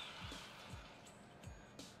Wheel.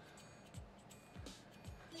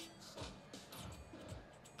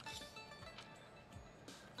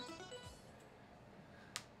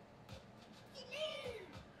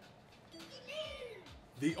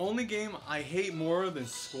 The only game I hate more than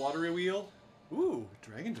Squadry Wheel... Ooh,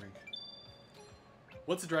 Dragon Drink.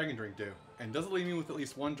 What's a Dragon Drink do? And does it leave me with at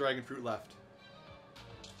least one Dragon Fruit left?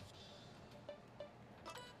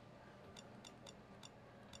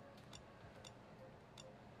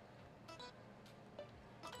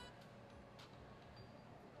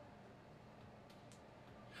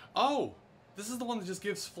 Oh! This is the one that just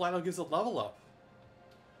gives... flat out gives a level up.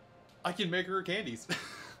 I can make her candies.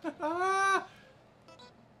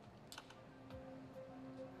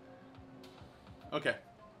 Okay.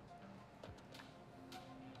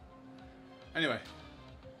 Anyway.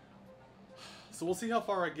 So we'll see how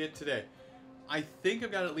far I get today. I think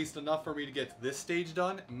I've got at least enough for me to get this stage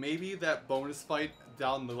done. Maybe that bonus fight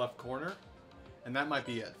down in the left corner. And that might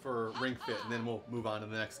be it for Ring Fit. And then we'll move on to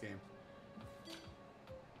the next game.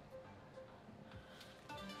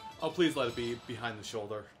 Oh, please let it be behind the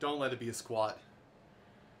shoulder. Don't let it be a squat.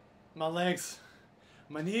 My legs.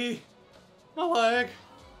 My knee. My leg.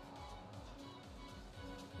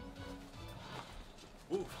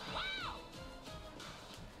 Ooh.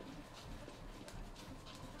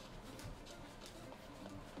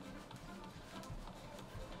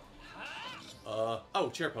 Oh,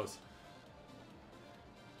 chair pose.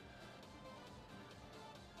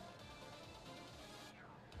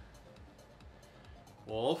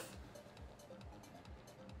 Wolf.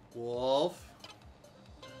 Wolf.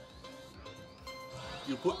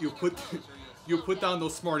 You put down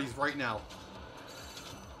those Smarties right now.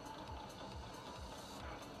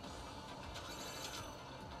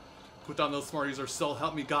 Put down those Smarties or so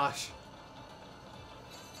help me gosh.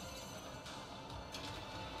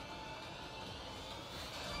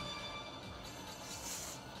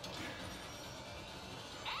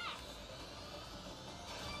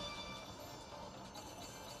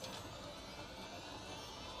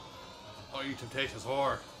 Oh, you temptatious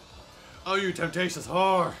whore. Oh, you temptatious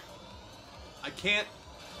whore. I can't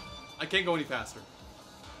go any faster.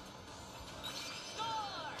 Score!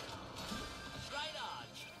 Try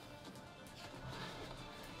dodge.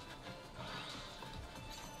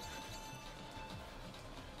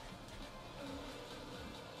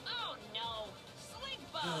 Oh no! Sling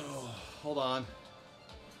bugs! Hold on.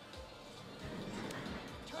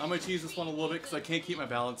 I'm gonna tease this one a little bit because I can't keep my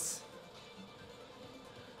balance.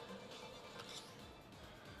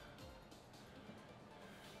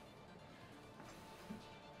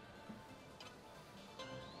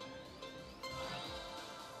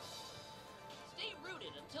 Stay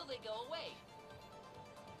rooted until they go away.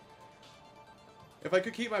 If I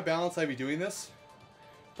could keep my balance, I'd be doing this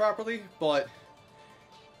properly, but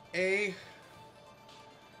I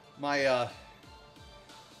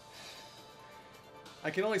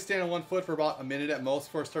can only stand on one foot for about a minute at most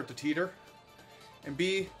before I start to teeter. And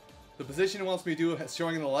B, the position it wants me to do is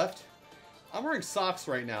showing on the left. I'm wearing socks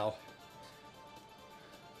right now.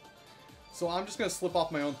 So I'm just going to slip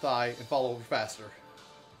off my own thigh and fall over faster.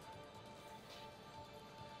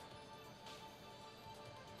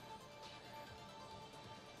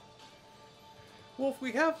 Wolf,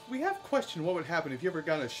 we have questioned what would happen if you ever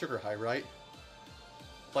got a sugar high, right?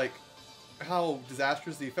 Like, how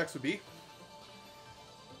disastrous the effects would be?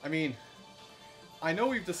 I mean, I know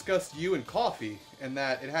we've discussed you and coffee, and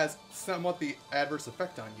that it has somewhat the adverse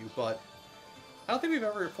effect on you, but I don't think we've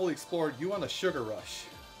ever fully explored you on a sugar rush.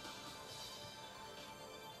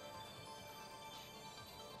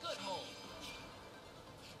 Good hold.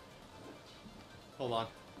 Hold on.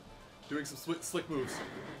 Doing some slick moves.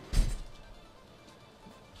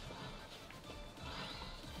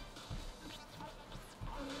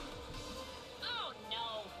 Oh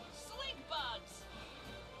no! Sling bugs!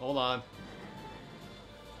 Hold on.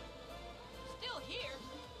 Still here?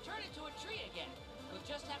 Turn into a tree again. We'll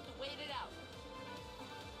just have to wait it out.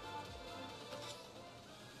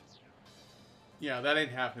 Yeah, that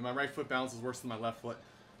ain't happening. My right foot balance is worse than my left foot.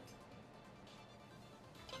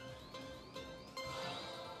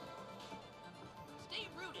 Stay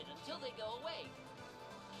rooted until they go away.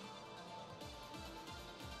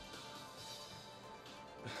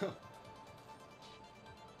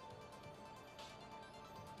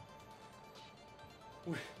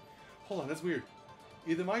 Wait, hold on, that's weird.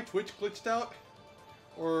 Either my Twitch glitched out,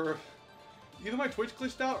 or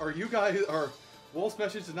you guys are Wolf's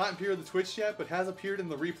message did not appear in the Twitch chat, but has appeared in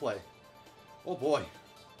the replay. Oh boy.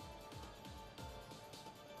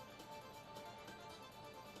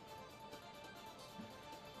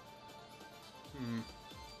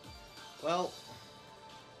 Well,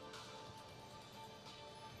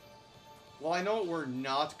 I know what we're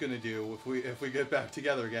not gonna do if we get back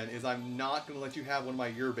together again is I'm not gonna let you have one of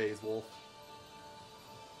my yerbays, Wolf.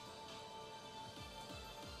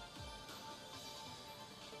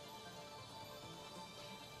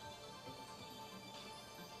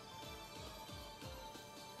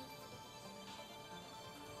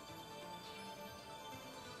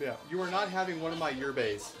 Yeah, you are not having one of my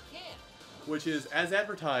yerbays, which is, as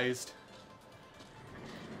advertised,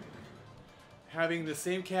 having the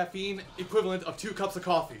same caffeine equivalent of 2 cups of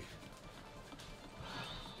coffee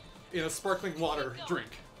in a sparkling water drink.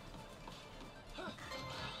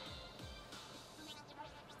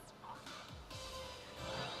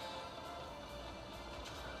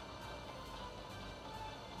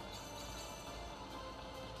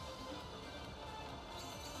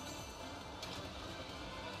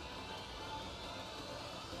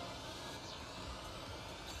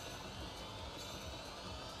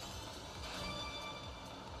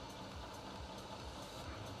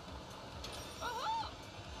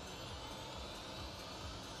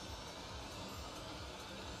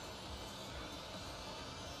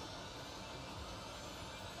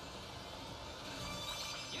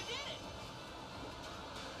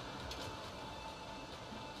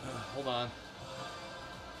 Hold on.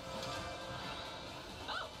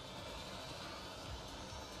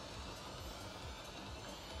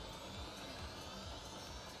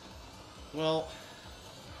 Well,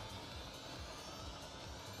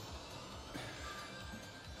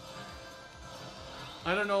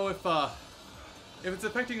 I don't know if it's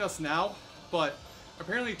affecting us now, but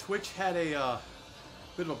apparently Twitch had a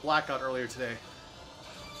bit of a blackout earlier today.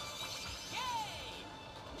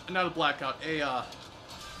 Not a blackout, a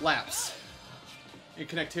lapse in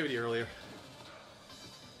connectivity earlier.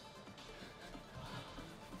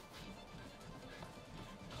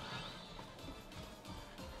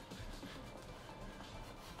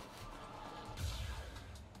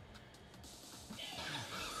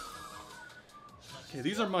 Okay,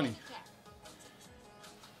 these are money.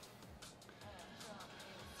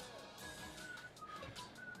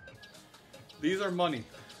 These are money.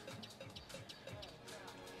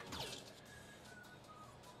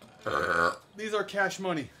 These are cash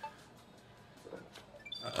money.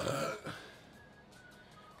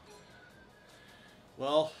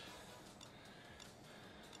 Well,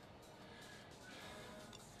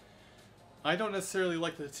 I don't necessarily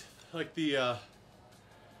like the I'm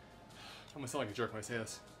gonna sound like a jerk when I say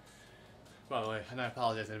this. By the way, and I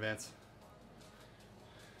apologize in advance.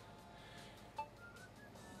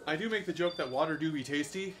 I do make the joke that water do be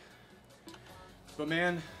tasty, but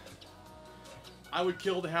man, I would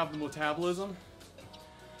kill to have the metabolism.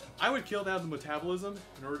 I would kill to have the metabolism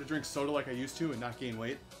in order to drink soda like I used to and not gain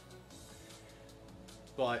weight.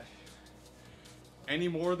 But any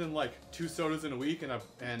more than like 2 sodas in a week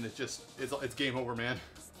and it's game over, man.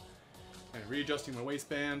 And readjusting my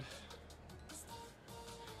waistband.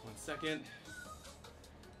 1 second.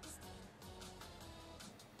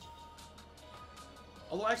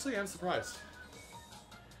 Although actually I'm surprised.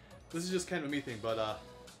 This is just kind of a me thing, but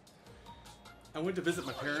I went to visit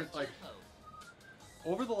my parents, like,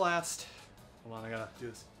 over the last... Hold on, I gotta do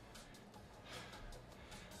this.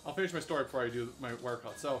 I'll finish my story before I do my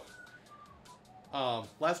workout. So,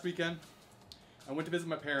 last weekend, I went to visit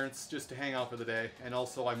my parents just to hang out for the day, and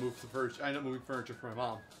also I moved I ended up moving furniture for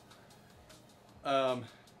my mom.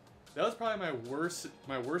 That was probably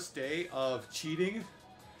my worst day of cheating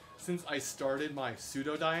since I started my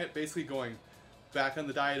pseudo diet, basically going back on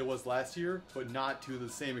the diet it was last year, but not to the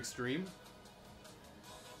same extreme.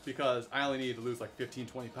 Because I only needed to lose like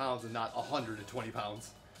 15-20 pounds and not 120 pounds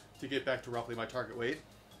to get back to roughly my target weight.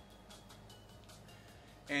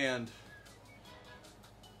 And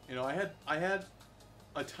you know, I had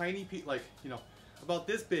a tiny piece, like, you know, about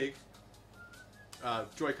this big,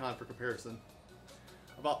 Joy-Con for comparison,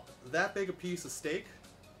 about that big a piece of steak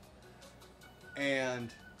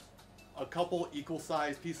and a couple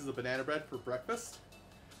equal-sized pieces of banana bread for breakfast,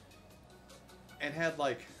 and had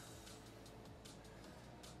like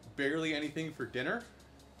barely anything for dinner.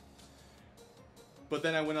 But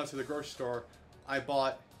then I went out to the grocery store. I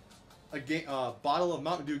bought a bottle of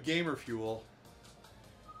Mountain Dew Gamer Fuel,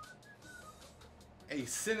 a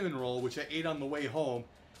cinnamon roll, which I ate on the way home,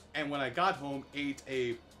 and when I got home, ate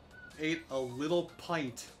a little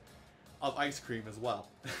pint of ice cream as well.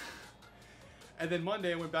 And then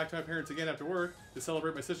Monday I went back to my parents again after work to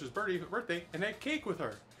celebrate my sister's birthday and had cake with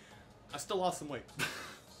her. I still lost some weight.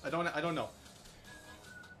 I don't know.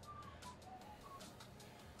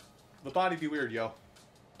 The body be weird, yo.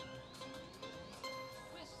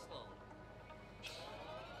 Twist slowly.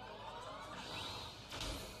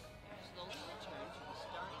 Slowly return to the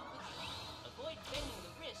starting position. Avoid bending the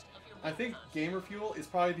wrist of your I think Pokemon. Gamer Fuel is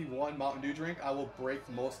probably the one Mountain Dew drink I will break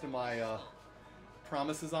most of my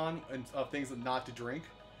promises on and of things not to drink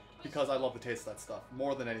because I love the taste of that stuff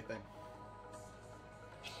more than anything.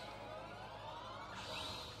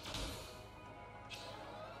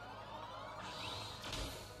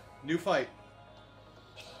 New fight.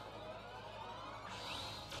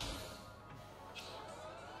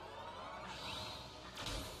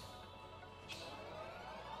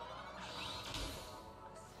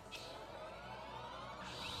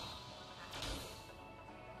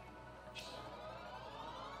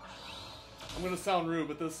 I'm gonna sound rude,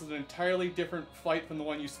 but this is an entirely different fight from the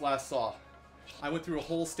one you last saw. I went through a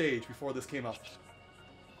whole stage before this came up.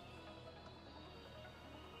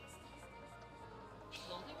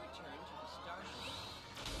 Slowly return to the starting position.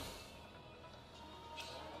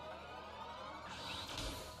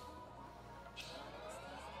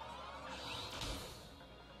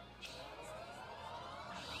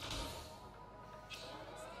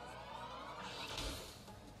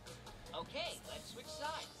 Okay, let's switch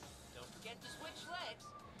sides. Don't forget to switch legs.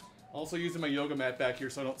 Also using my yoga mat back here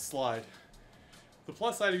so I don't slide. The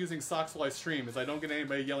plus side of using socks while I stream is I don't get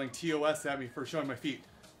anybody yelling TOS at me for showing my feet.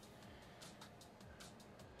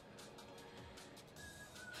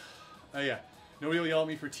 Oh yeah, nobody will yell at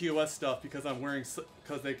me for TOS stuff because I'm wearing,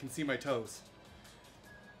 because they can see my toes.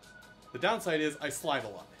 The downside is I slide a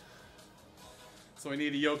lot. So I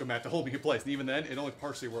need a yoga mat to hold me in place, and even then, it only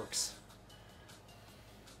partially works.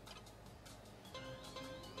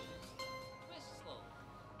 Twist slowly.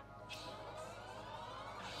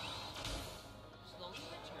 Slowly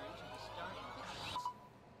return to the starting position.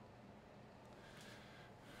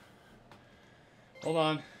 Hold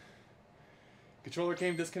on. Controller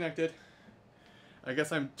came disconnected. I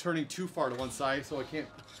guess I'm turning too far to one side, so it can't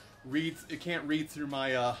read through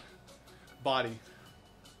my body.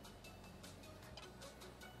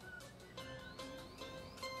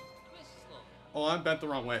 Twist slowly. Oh, I'm bent the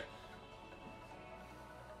wrong way.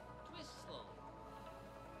 Twist slowly.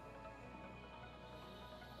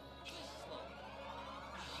 Twist slowly.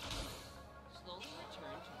 Slowly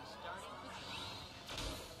return to the starting position.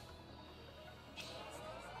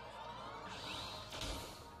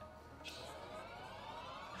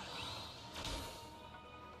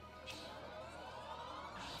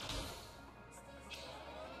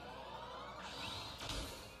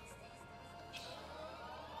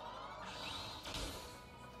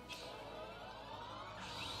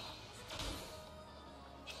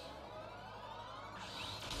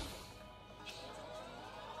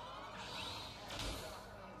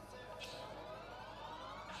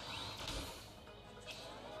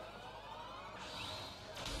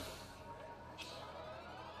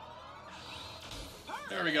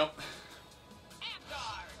 There we go.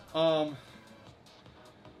 Amguard!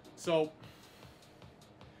 So,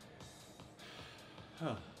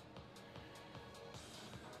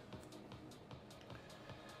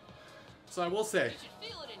 so I will say, You should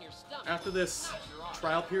feel it in your stomach. after this not your arm.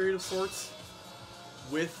 trial period of sorts,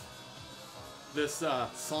 with this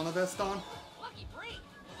sauna vest on, Lucky break.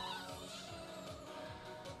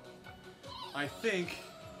 I think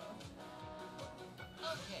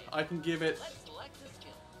Okay. I can give it Let's select a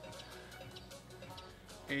skill.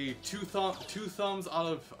 a two thumbs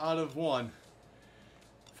out of one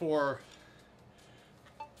for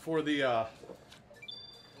the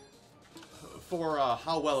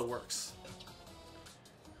how well it works.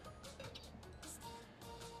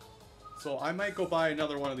 So I might go buy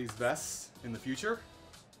another one of these vests in the future,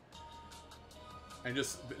 and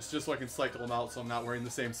it's just so I can cycle them out, so I'm not wearing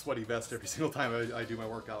the same sweaty vest every single time I do my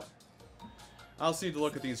workout. I also need to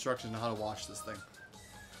look at the instructions on how to wash this thing.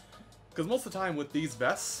 Because most of the time with these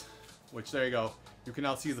vests, which there you go, you can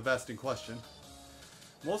now see the vest in question.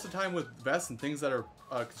 Most of the time with vests and things that are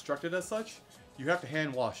constructed as such, you have to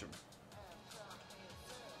hand wash them.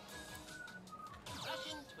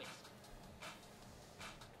 Russian twist.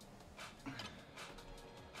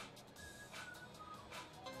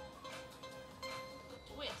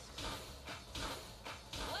 Twist.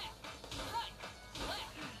 Left, right,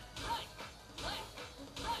 left, right, left, right, left,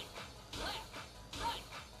 right, left, right,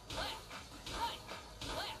 left, right,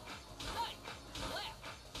 left,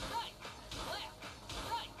 right, left,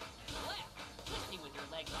 right, left. Twisting with your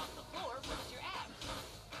legs off the floor works your abs.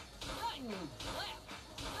 Right, left,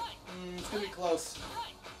 right, It's gonna be close.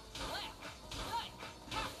 Right, left, right,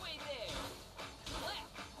 halfway there. Left,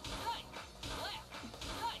 right, left,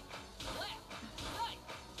 right, left, right,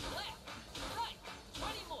 left, right.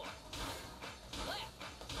 20 more. Left,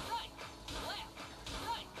 right, left,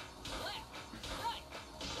 right, left, right,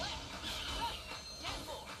 left, right. 10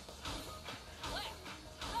 more. Left,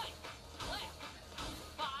 right, left.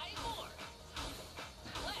 5 more.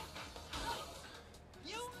 Left, right.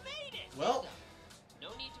 You made it. Well, No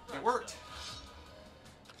need to rush. it worked.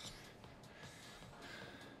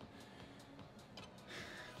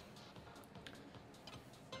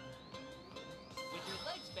 With your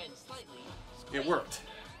legs bent slightly, It worked.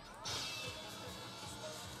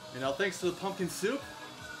 And now thanks to the pumpkin soup,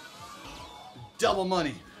 double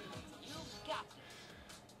money. you got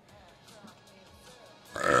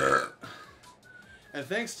this. And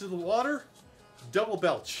thanks to the water, double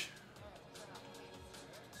belch.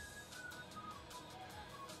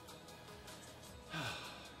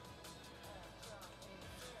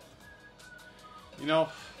 You know.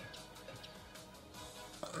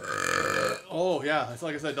 Oh yeah, it's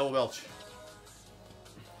like I said, double belch.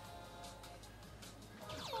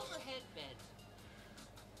 Overhead bed.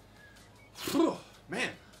 Whew, man.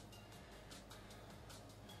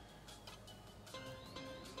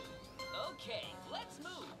 Okay, let's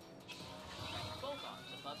move. Both arms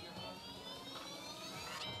above your head.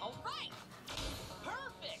 All right.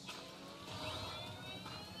 Perfect.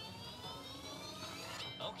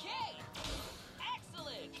 Okay.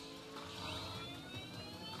 Excellent.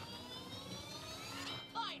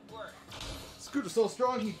 Fine work. Scooter's so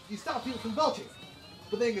strong, he stopped people from belching.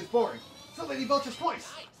 But then it gets boring. So then he belches twice.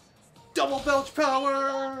 Nice. Double belch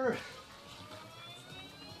power!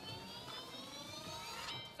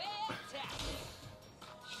 Fantastic.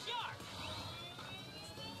 Sharp.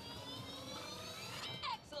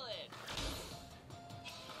 Excellent.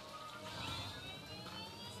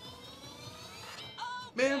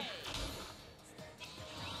 Man. Okay.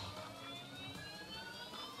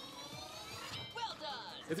 Well done.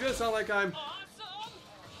 It's gonna sound like I'm Awesome.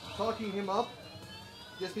 Talking him up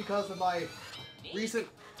just because of my Neat. recent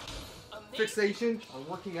Amazing. fixation on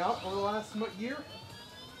working out over the last year.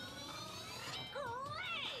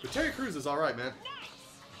 Great. but Terry Crews is alright, man. Nice.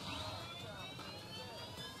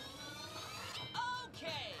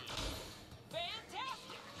 Okay.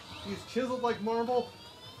 Fantastic. He's chiseled like marble.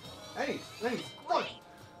 Hey, look. Great.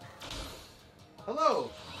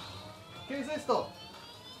 Hello. ¿Qué es esto?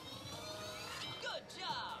 Good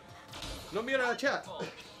job. No mira chat. Wonderful.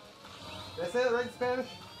 Did I say that right in Spanish?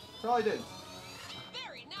 Probably didn't.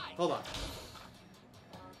 Very nice. Hold on.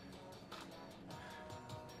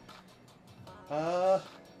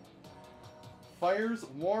 Fire's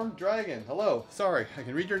Warm Dragon. Hello. Sorry, I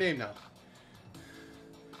can read your name now.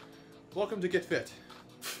 Welcome to Get Fit.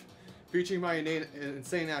 Featuring my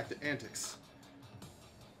insane antics.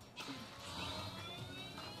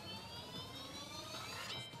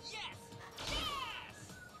 Yes.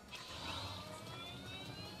 Yes.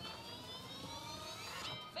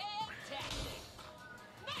 Fantastic.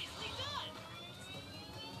 Nicely done.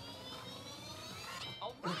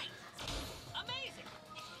 All right. Amazing.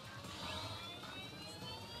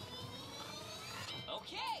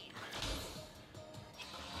 Okay.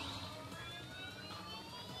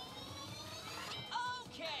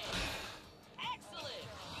 Okay. Excellent.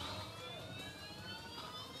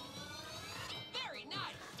 Very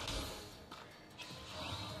nice.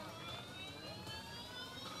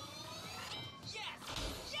 Yes.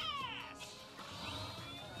 Yes.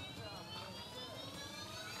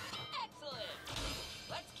 Excellent.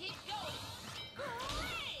 Let's keep going.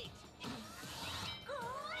 Great.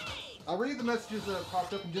 Great. I'll read the messages that have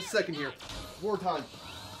popped up in just a second here. It's wartime.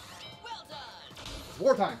 Well done. It's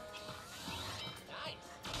wartime. Nice.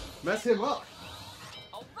 Mess him up.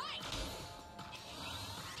 All right.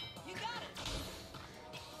 You got it.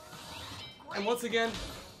 And once again,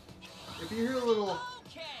 If you hear a little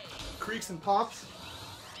Okay. creaks and pops,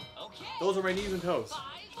 Okay. those are my knees and toes. 5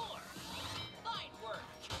 more. Fine work.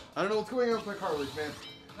 I don't know what's going on with my cartilage, man.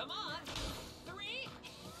 Come on. 3.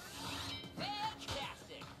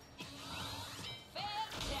 Fantastic.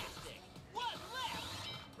 Fantastic. 1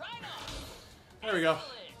 left. Right on. There we go.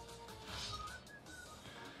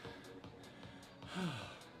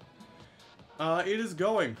 Excellent. It is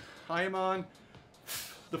going. I am on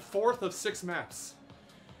the 4th of 6 maps.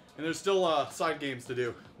 And there's still side games to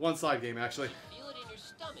do. One side game, actually. Feel it in your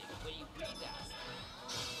stomach when you breathe out.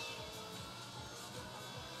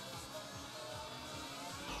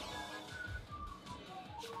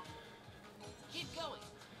 Keep going.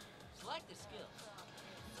 Select the skill.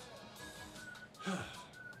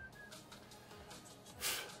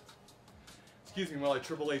 Excuse me while I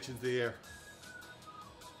Triple H into the air.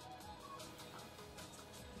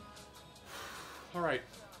 Alright.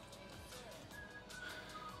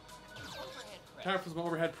 Overhead press. Time for some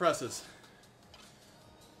overhead presses.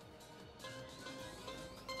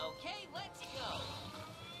 Okay, let's go.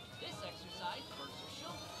 This exercise works your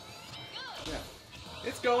shoulder. Good. Yeah.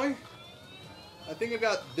 It's going. I think I've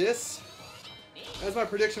got this. As my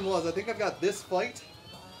prediction was, I think I've got this fight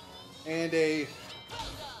and a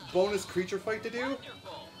bonus creature fight to do.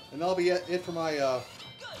 Wonderful. And that'll be it for my Good job.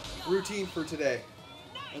 routine for today.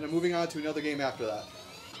 And I'm moving on to another game after that.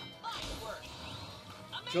 Fine work.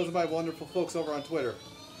 Chosen by wonderful folks over on Twitter.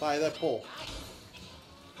 By that poll. Nice.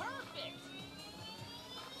 Perfect.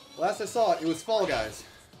 Last I saw it, it was Fall Guys.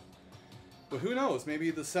 But who knows?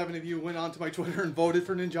 Maybe the 7 of you went onto my Twitter and voted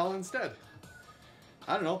for Ninjala instead.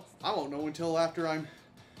 I don't know. I won't know until after I'm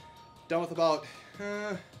done with about...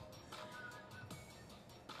 I'm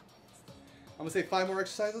going to say 5 more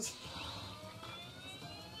exercises.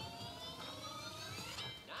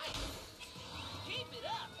 Nice. Keep it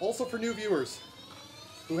up. Also for new viewers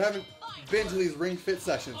who haven't been to these Ring Fit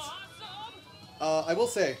sessions. Awesome. I will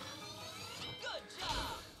say... Good job.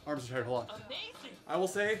 Arms are tired, hold on. Amazing. I will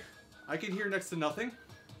say, I can hear next to nothing.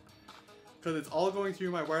 Because it's all going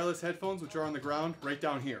through my wireless headphones, which are on the ground right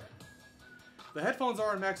down here. The headphones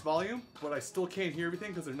are on max volume, but I still can't hear everything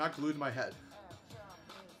because they're not glued to my head.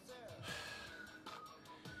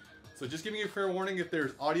 So just giving you a fair warning, if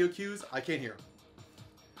there's audio cues, I can't hear.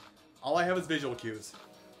 All I have is visual cues.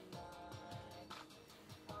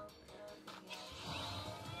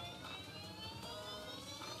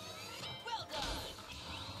 Well done.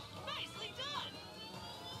 Nicely done.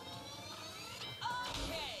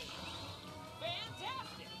 Okay.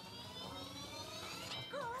 Fantastic.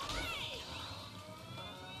 Great.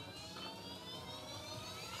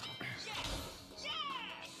 Yes. Yes.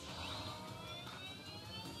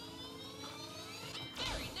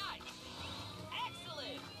 Very nice.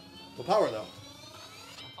 Excellent. Well, power though.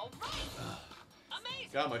 All right. Amazing.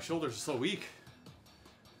 God, my shoulders are so weak.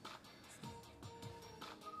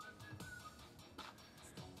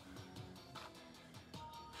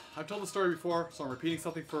 I've told the story before, so I'm repeating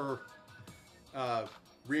something for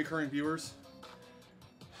reoccurring viewers.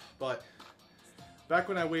 But back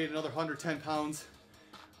when I weighed another 110 pounds,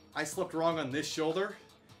 I slept wrong on this shoulder,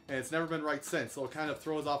 and it's never been right since, so it kind of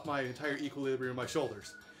throws off my entire equilibrium of my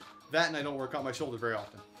shoulders. That and I don't work out my shoulder very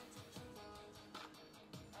often.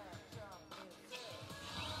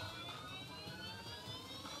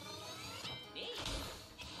 Neat.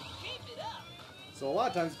 Keep it up. So a lot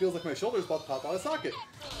of times it feels like my shoulder's about to pop out of socket.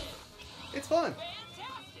 Excellent. It's fun.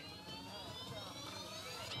 Fantastic.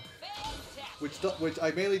 Fantastic. Which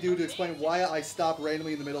I mainly do to explain why I stop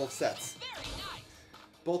randomly in the middle of sets. Very nice.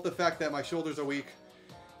 Both the fact that my shoulders are weak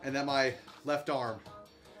and that my left arm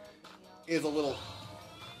is a little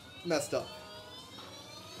messed up.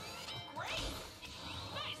 Great.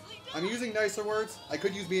 Nicely done. I'm using nicer words. I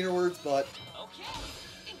could use meaner words, but Okay.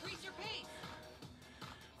 Increase your pace.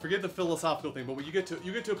 forget the philosophical thing. But when you get to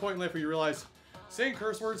a point in life where you realize saying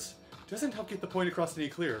curse words doesn't help get the point across any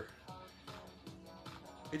clearer.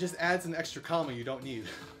 It just adds an extra comma you don't need.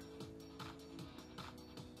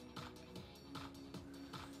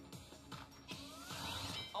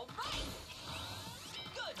 All right.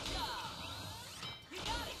 Good job. You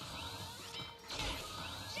got it. Yes.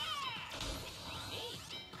 Yes. Neat.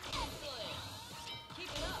 Excellent. Keep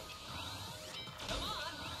it up. Come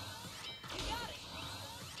on. You got it.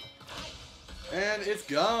 Nice. And it's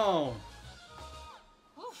gone.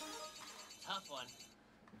 Whew. Tough one.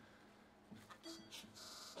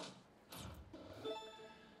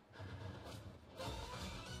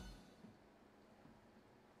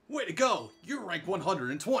 Way to go! You're rank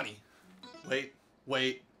 120. Wait.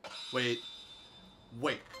 Drop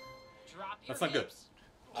your That's not good. hips.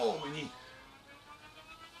 Oh, my knee.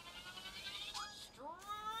 Strong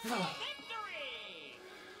victory.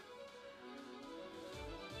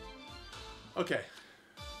 Okay.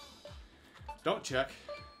 Don't check.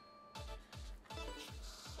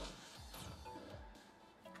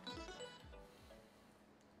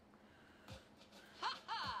 Ha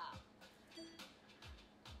ha.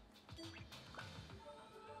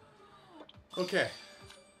 Okay.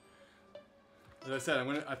 As I said,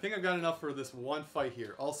 I think I've got enough for this one fight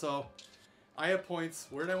here. Also, I have points.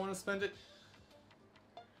 Where did I want to spend it?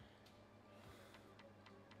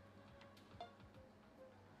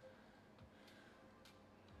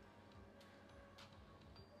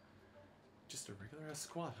 Just a regular ass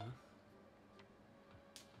squat, huh?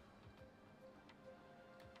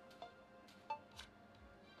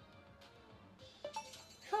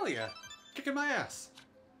 Hell yeah! Kicking my ass!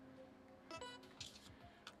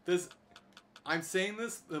 I'm saying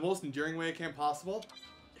this the most endearing way I can possible.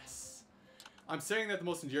 Yes. I'm saying that the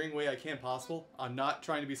most endearing way I can possible. I'm not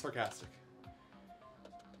trying to be sarcastic.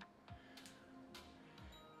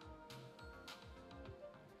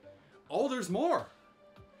 Oh, there's more.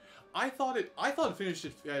 I thought it finished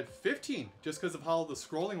at 15 just because of how the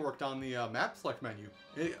scrolling worked on the map select menu.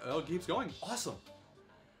 It keeps going. Awesome.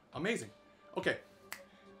 Amazing. Okay.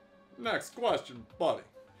 Next question, buddy.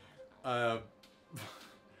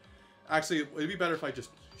 Actually, it'd be better if I just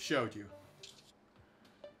showed you.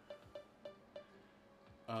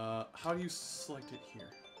 How do you select it here?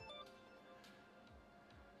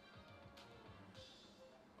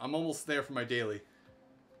 I'm almost there for my daily.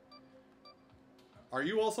 Are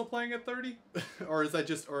you also playing at 30? Or is that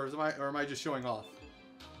just, or am I just showing off?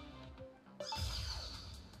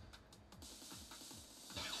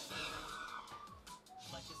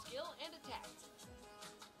 Select a skill and attack.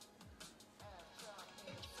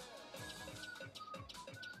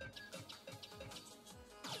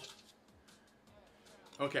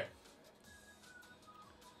 Okay.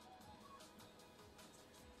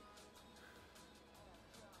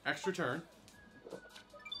 Extra turn.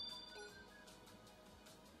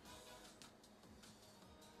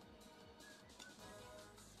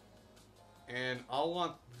 And I'll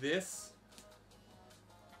want this.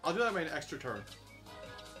 I'll do that in my extra turn.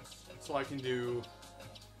 So I can do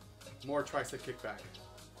more tricep kickback.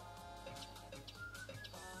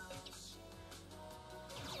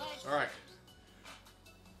 Alright.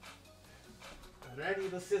 Ready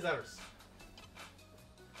the scissors.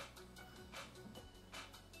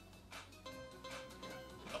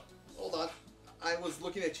 Oh, hold on. I was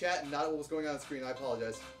looking at chat and not what was going on the screen. I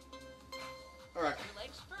apologize. Alright. Your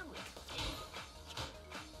legs firmly.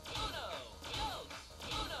 Uno, dos,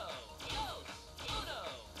 uno, dos, uno,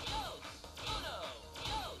 dos,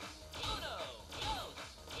 uno, dos,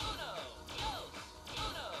 uno, dos, uno, dos,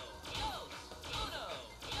 uno, dos, uno,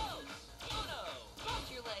 dos, uno. Cross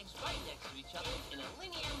your legs right next to each other in a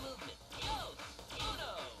linear movement. Dos,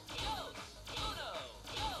 uno, dos, uno,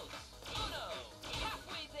 dos, uno.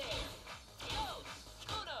 Halfway there. Dos,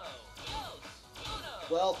 uno, dos, uno.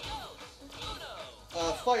 Well,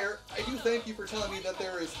 Fire, I do thank you for telling me that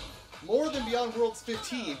there is more than Beyond Worlds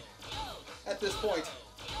 15 at this point.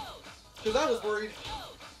 Because I was worried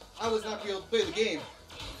I was not going to be able to play the game,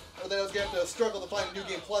 or that I was going to have to struggle to find a New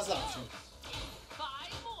Game Plus option.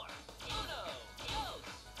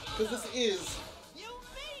 Because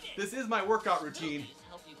this is my workout routine.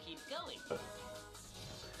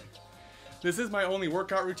 This is my only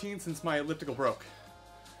workout routine since my elliptical broke.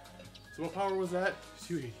 So what power was that?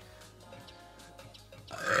 280.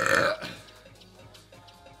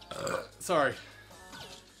 Sorry.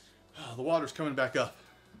 Oh, the water's coming back up.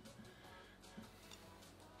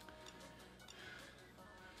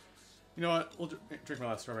 You know what? We'll drink my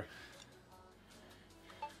last strawberry.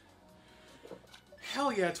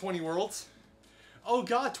 Hell yeah, 20 worlds. Oh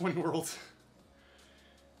god, 20 worlds.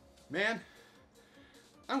 Man,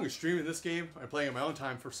 I'm going to stream this game and playing in my own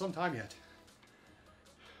time for some time yet.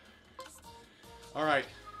 Alright.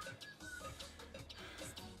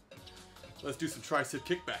 Let's do some tricep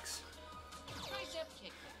kickbacks. Tricep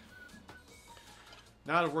kickback.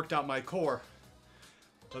 Now that I've worked out my core,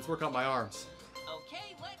 let's work out my arms.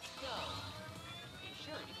 Okay, let's go. Be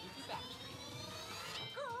sure to keep your back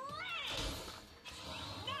straight. Great!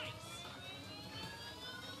 Nice!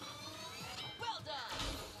 Well done!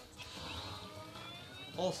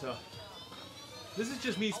 Also, this is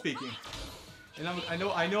just me speaking, and I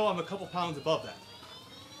know I'm a couple pounds above that,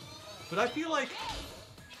 but I feel like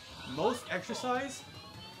most exercise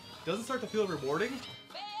doesn't start to feel rewarding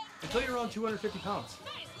until you're around 250 pounds.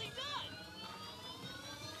 Nicely done!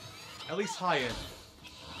 At least high end,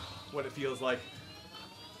 what it feels like.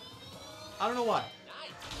 I don't know why.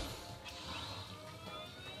 Nice!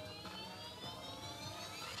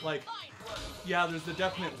 Like, Fine work! yeah, there's the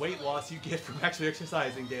definite weight loss you get from actually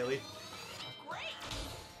exercising daily, Great!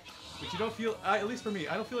 but you don't feel, at least for me,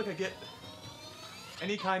 I don't feel like I get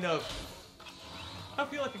any kind of,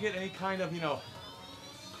 you know,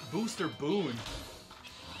 boost or boon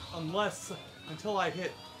until I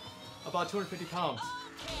hit about 250 pounds.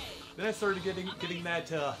 Okay! Then I started getting that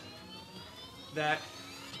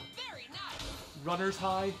Very nice! runner's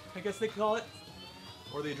high, I guess they call it,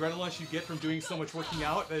 or the adrenaline rush you get from doing so much working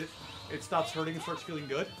out that it stops hurting and starts feeling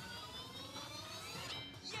good.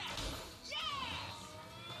 Yes! Yes!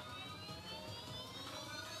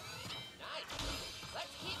 Nice!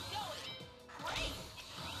 Let's keep going! Great!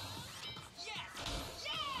 Yes!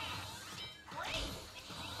 Yes! Great!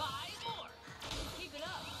 5 more! Keep it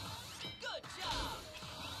up! Good job!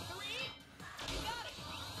 3! You got it!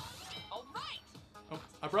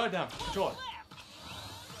 brought it down. Control it. Left.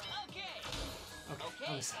 Okay. Okay, Okay,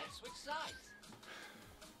 on let's this side. switch sides.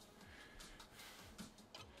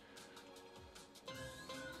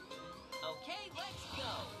 Okay, let's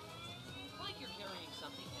go. Like you're carrying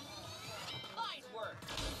something in. Nice work.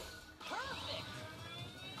 Perfect.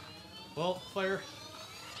 Well, Claire,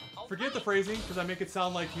 forget the phrasing because I make it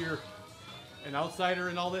sound like you're an outsider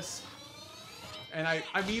in all this. And I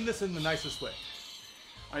mean this in the nicest way.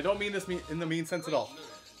 I don't mean this in the mean sense at all.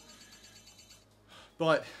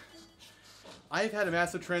 But I've had a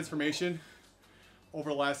massive transformation over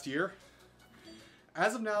the last year.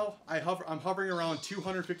 As of now, I'm hovering around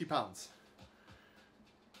 250 pounds.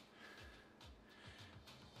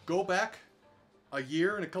 Go back a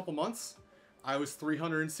year and a couple months, I was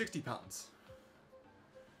 360 pounds.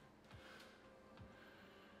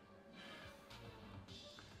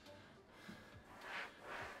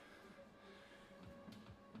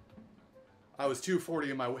 I was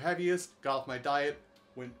 240 in my heaviest, got off my diet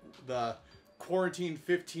when the quarantine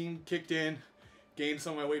 15 kicked in, gained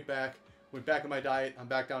some of my weight back, went back on my diet, I'm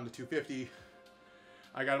back down to 250.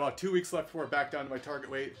 I got about 2 weeks left before I'm back down to my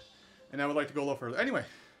target weight, and I would like to go a little further. Anyway,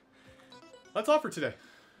 that's all for today.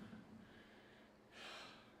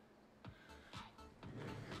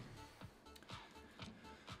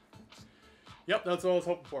 Yep, that's what I was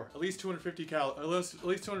hoping for. At least 250 at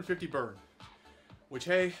least 250 burn. Which,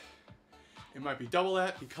 hey, it might be double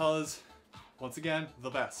that because, once again, the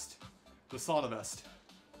vest. The sauna vest.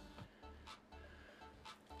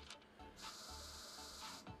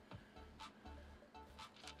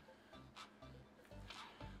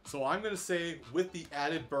 So I'm going to say, with the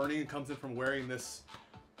added burning that comes in from wearing this,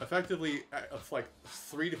 effectively, it's like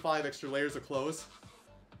 3 to 5 extra layers of clothes.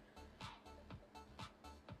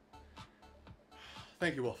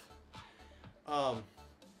 Thank you, Wolf. I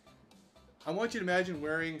want you to imagine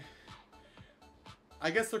wearing, I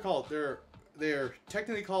guess they're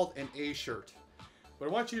technically called an A shirt. But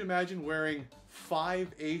I want you to imagine wearing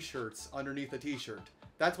 5 A shirts underneath a t-shirt.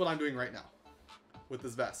 That's what I'm doing right now with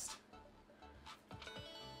this vest.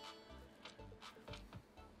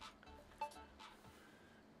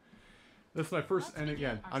 This is my first, and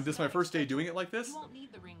again, this is my first day doing it like this. You won't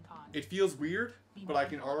need the ring con. It feels weird, but I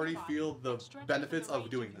can already feel the benefits of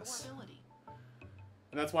doing this.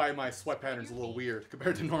 And that's why my sweat pattern's a little weird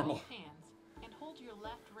compared to normal. Hands and hold your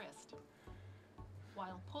left wrist.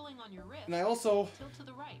 While pulling on your wrist, And I also tilt to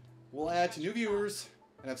the right. will add to new viewers,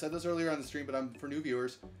 and I've said this earlier on the stream, but I'm for new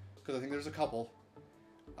viewers, because I think there's a couple.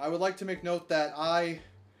 I would like to make note that I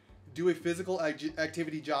do a physical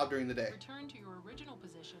activity job during the day. Return to your original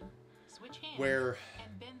position. Switch hands Where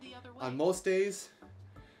and bend the other way. on most days,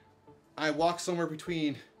 I walk somewhere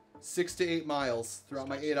between 6 to 8 miles throughout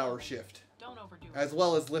my 8-hour shift. Don't overdo it. As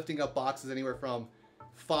well as lifting up boxes anywhere from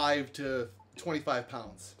 5 to 25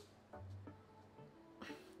 pounds.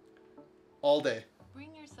 All day.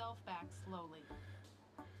 Bring yourself back slowly.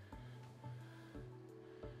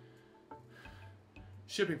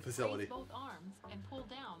 Shipping facility. Raise both arms and pull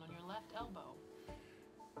down on your left elbow.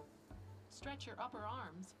 Stretch your upper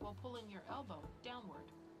arms while pulling your elbow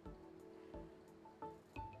downward.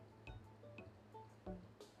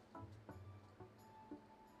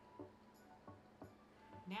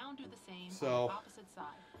 Now do the same on the opposite side.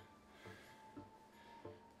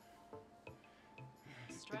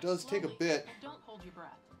 Stretch It does take a slowly bit. and don't hold your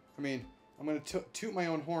breath. I mean, I'm going to toot my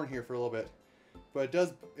own horn here for a little bit. But it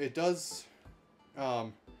does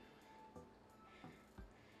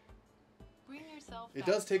Bring yourself it back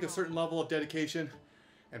does take a slowly. certain level of dedication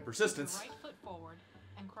and persistence Put your right foot forward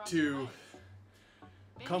and cross to your legs.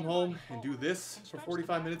 Bend come your home body and do forward this and for stretch the 45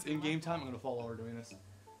 back minutes of your in game left time. I'm leg. going to fall while we're doing this.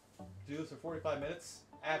 Do this for 45 minutes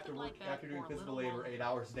after like that after doing for a physical little labor longer. 8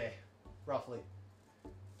 hours a day, roughly.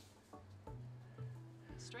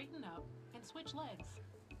 Straighten up and switch legs.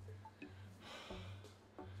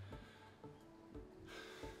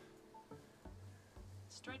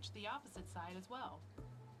 Stretch the opposite side as well.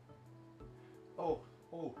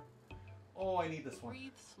 Oh, I need this one.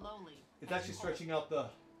 Breathe slowly. It's as actually you stretching out the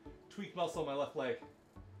tweaked muscle in my left leg.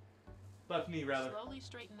 Left knee, hold. rather. Slowly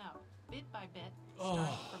straighten up, bit by bit, Oh.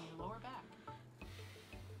 starting from your lower back.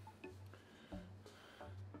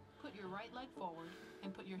 Put your right leg forward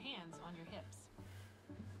and put your hands on your hips.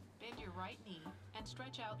 Bend your right knee and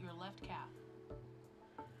stretch out your left calf.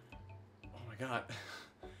 Oh my god.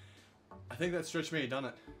 I think that stretch may have done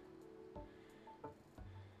it.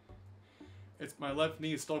 It's my left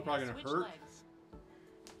knee is still probably Now gonna switch hurt, legs.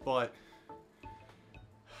 but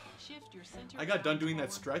Shift your center I got done down doing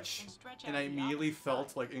that forward stretch, and stretch and out I the immediately opposite felt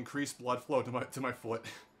side. like increased blood flow to my foot.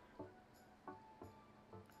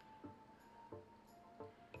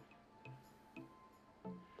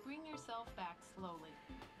 slowly.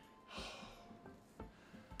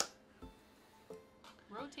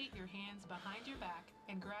 Rotate your hands behind your back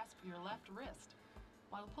and grasp your left wrist.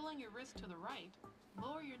 While pulling your wrist to the right,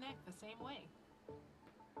 lower your neck the same way.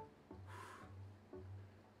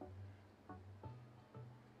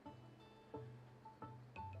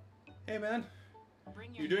 Hey man,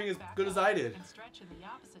 Bring your you're doing neck as back good as up I did. and stretch in the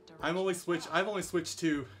opposite direction I've only as well. switched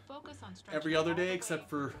to Focus on stretching every other all the day way except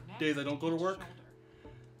from for your neck days I don't go to each work. shoulder.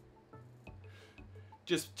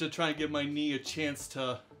 Just to try and give my knee a chance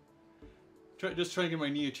to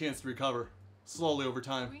recover slowly over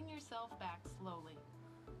time. Bring yourself back slowly.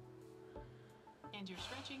 And your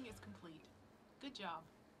stretching is complete. Good job.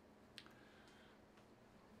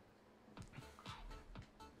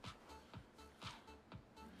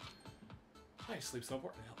 Why is sleep so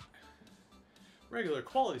important? Regular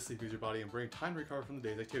quality sleep gives your body and brain time to recover from the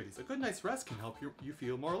day's activities. A good night's rest can help you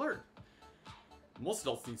feel more alert. Most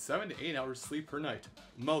adults need 7 to 8 hours sleep per night.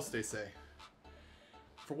 Most, they say.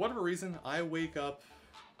 For whatever reason, I wake up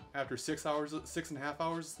after 6.5 hours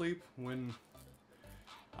of sleep when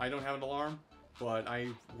I don't have an alarm, but I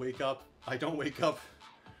don't wake up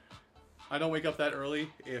that early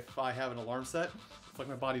if I have an alarm set. It's like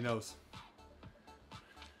my body knows.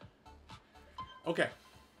 Okay.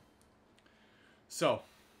 So,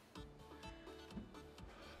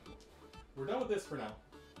 we're done with this for now.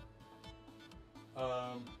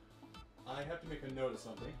 I have to make a note of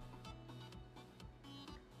something.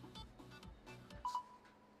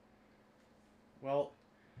 Well,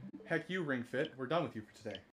 heck you, Ring Fit. We're done with you for today.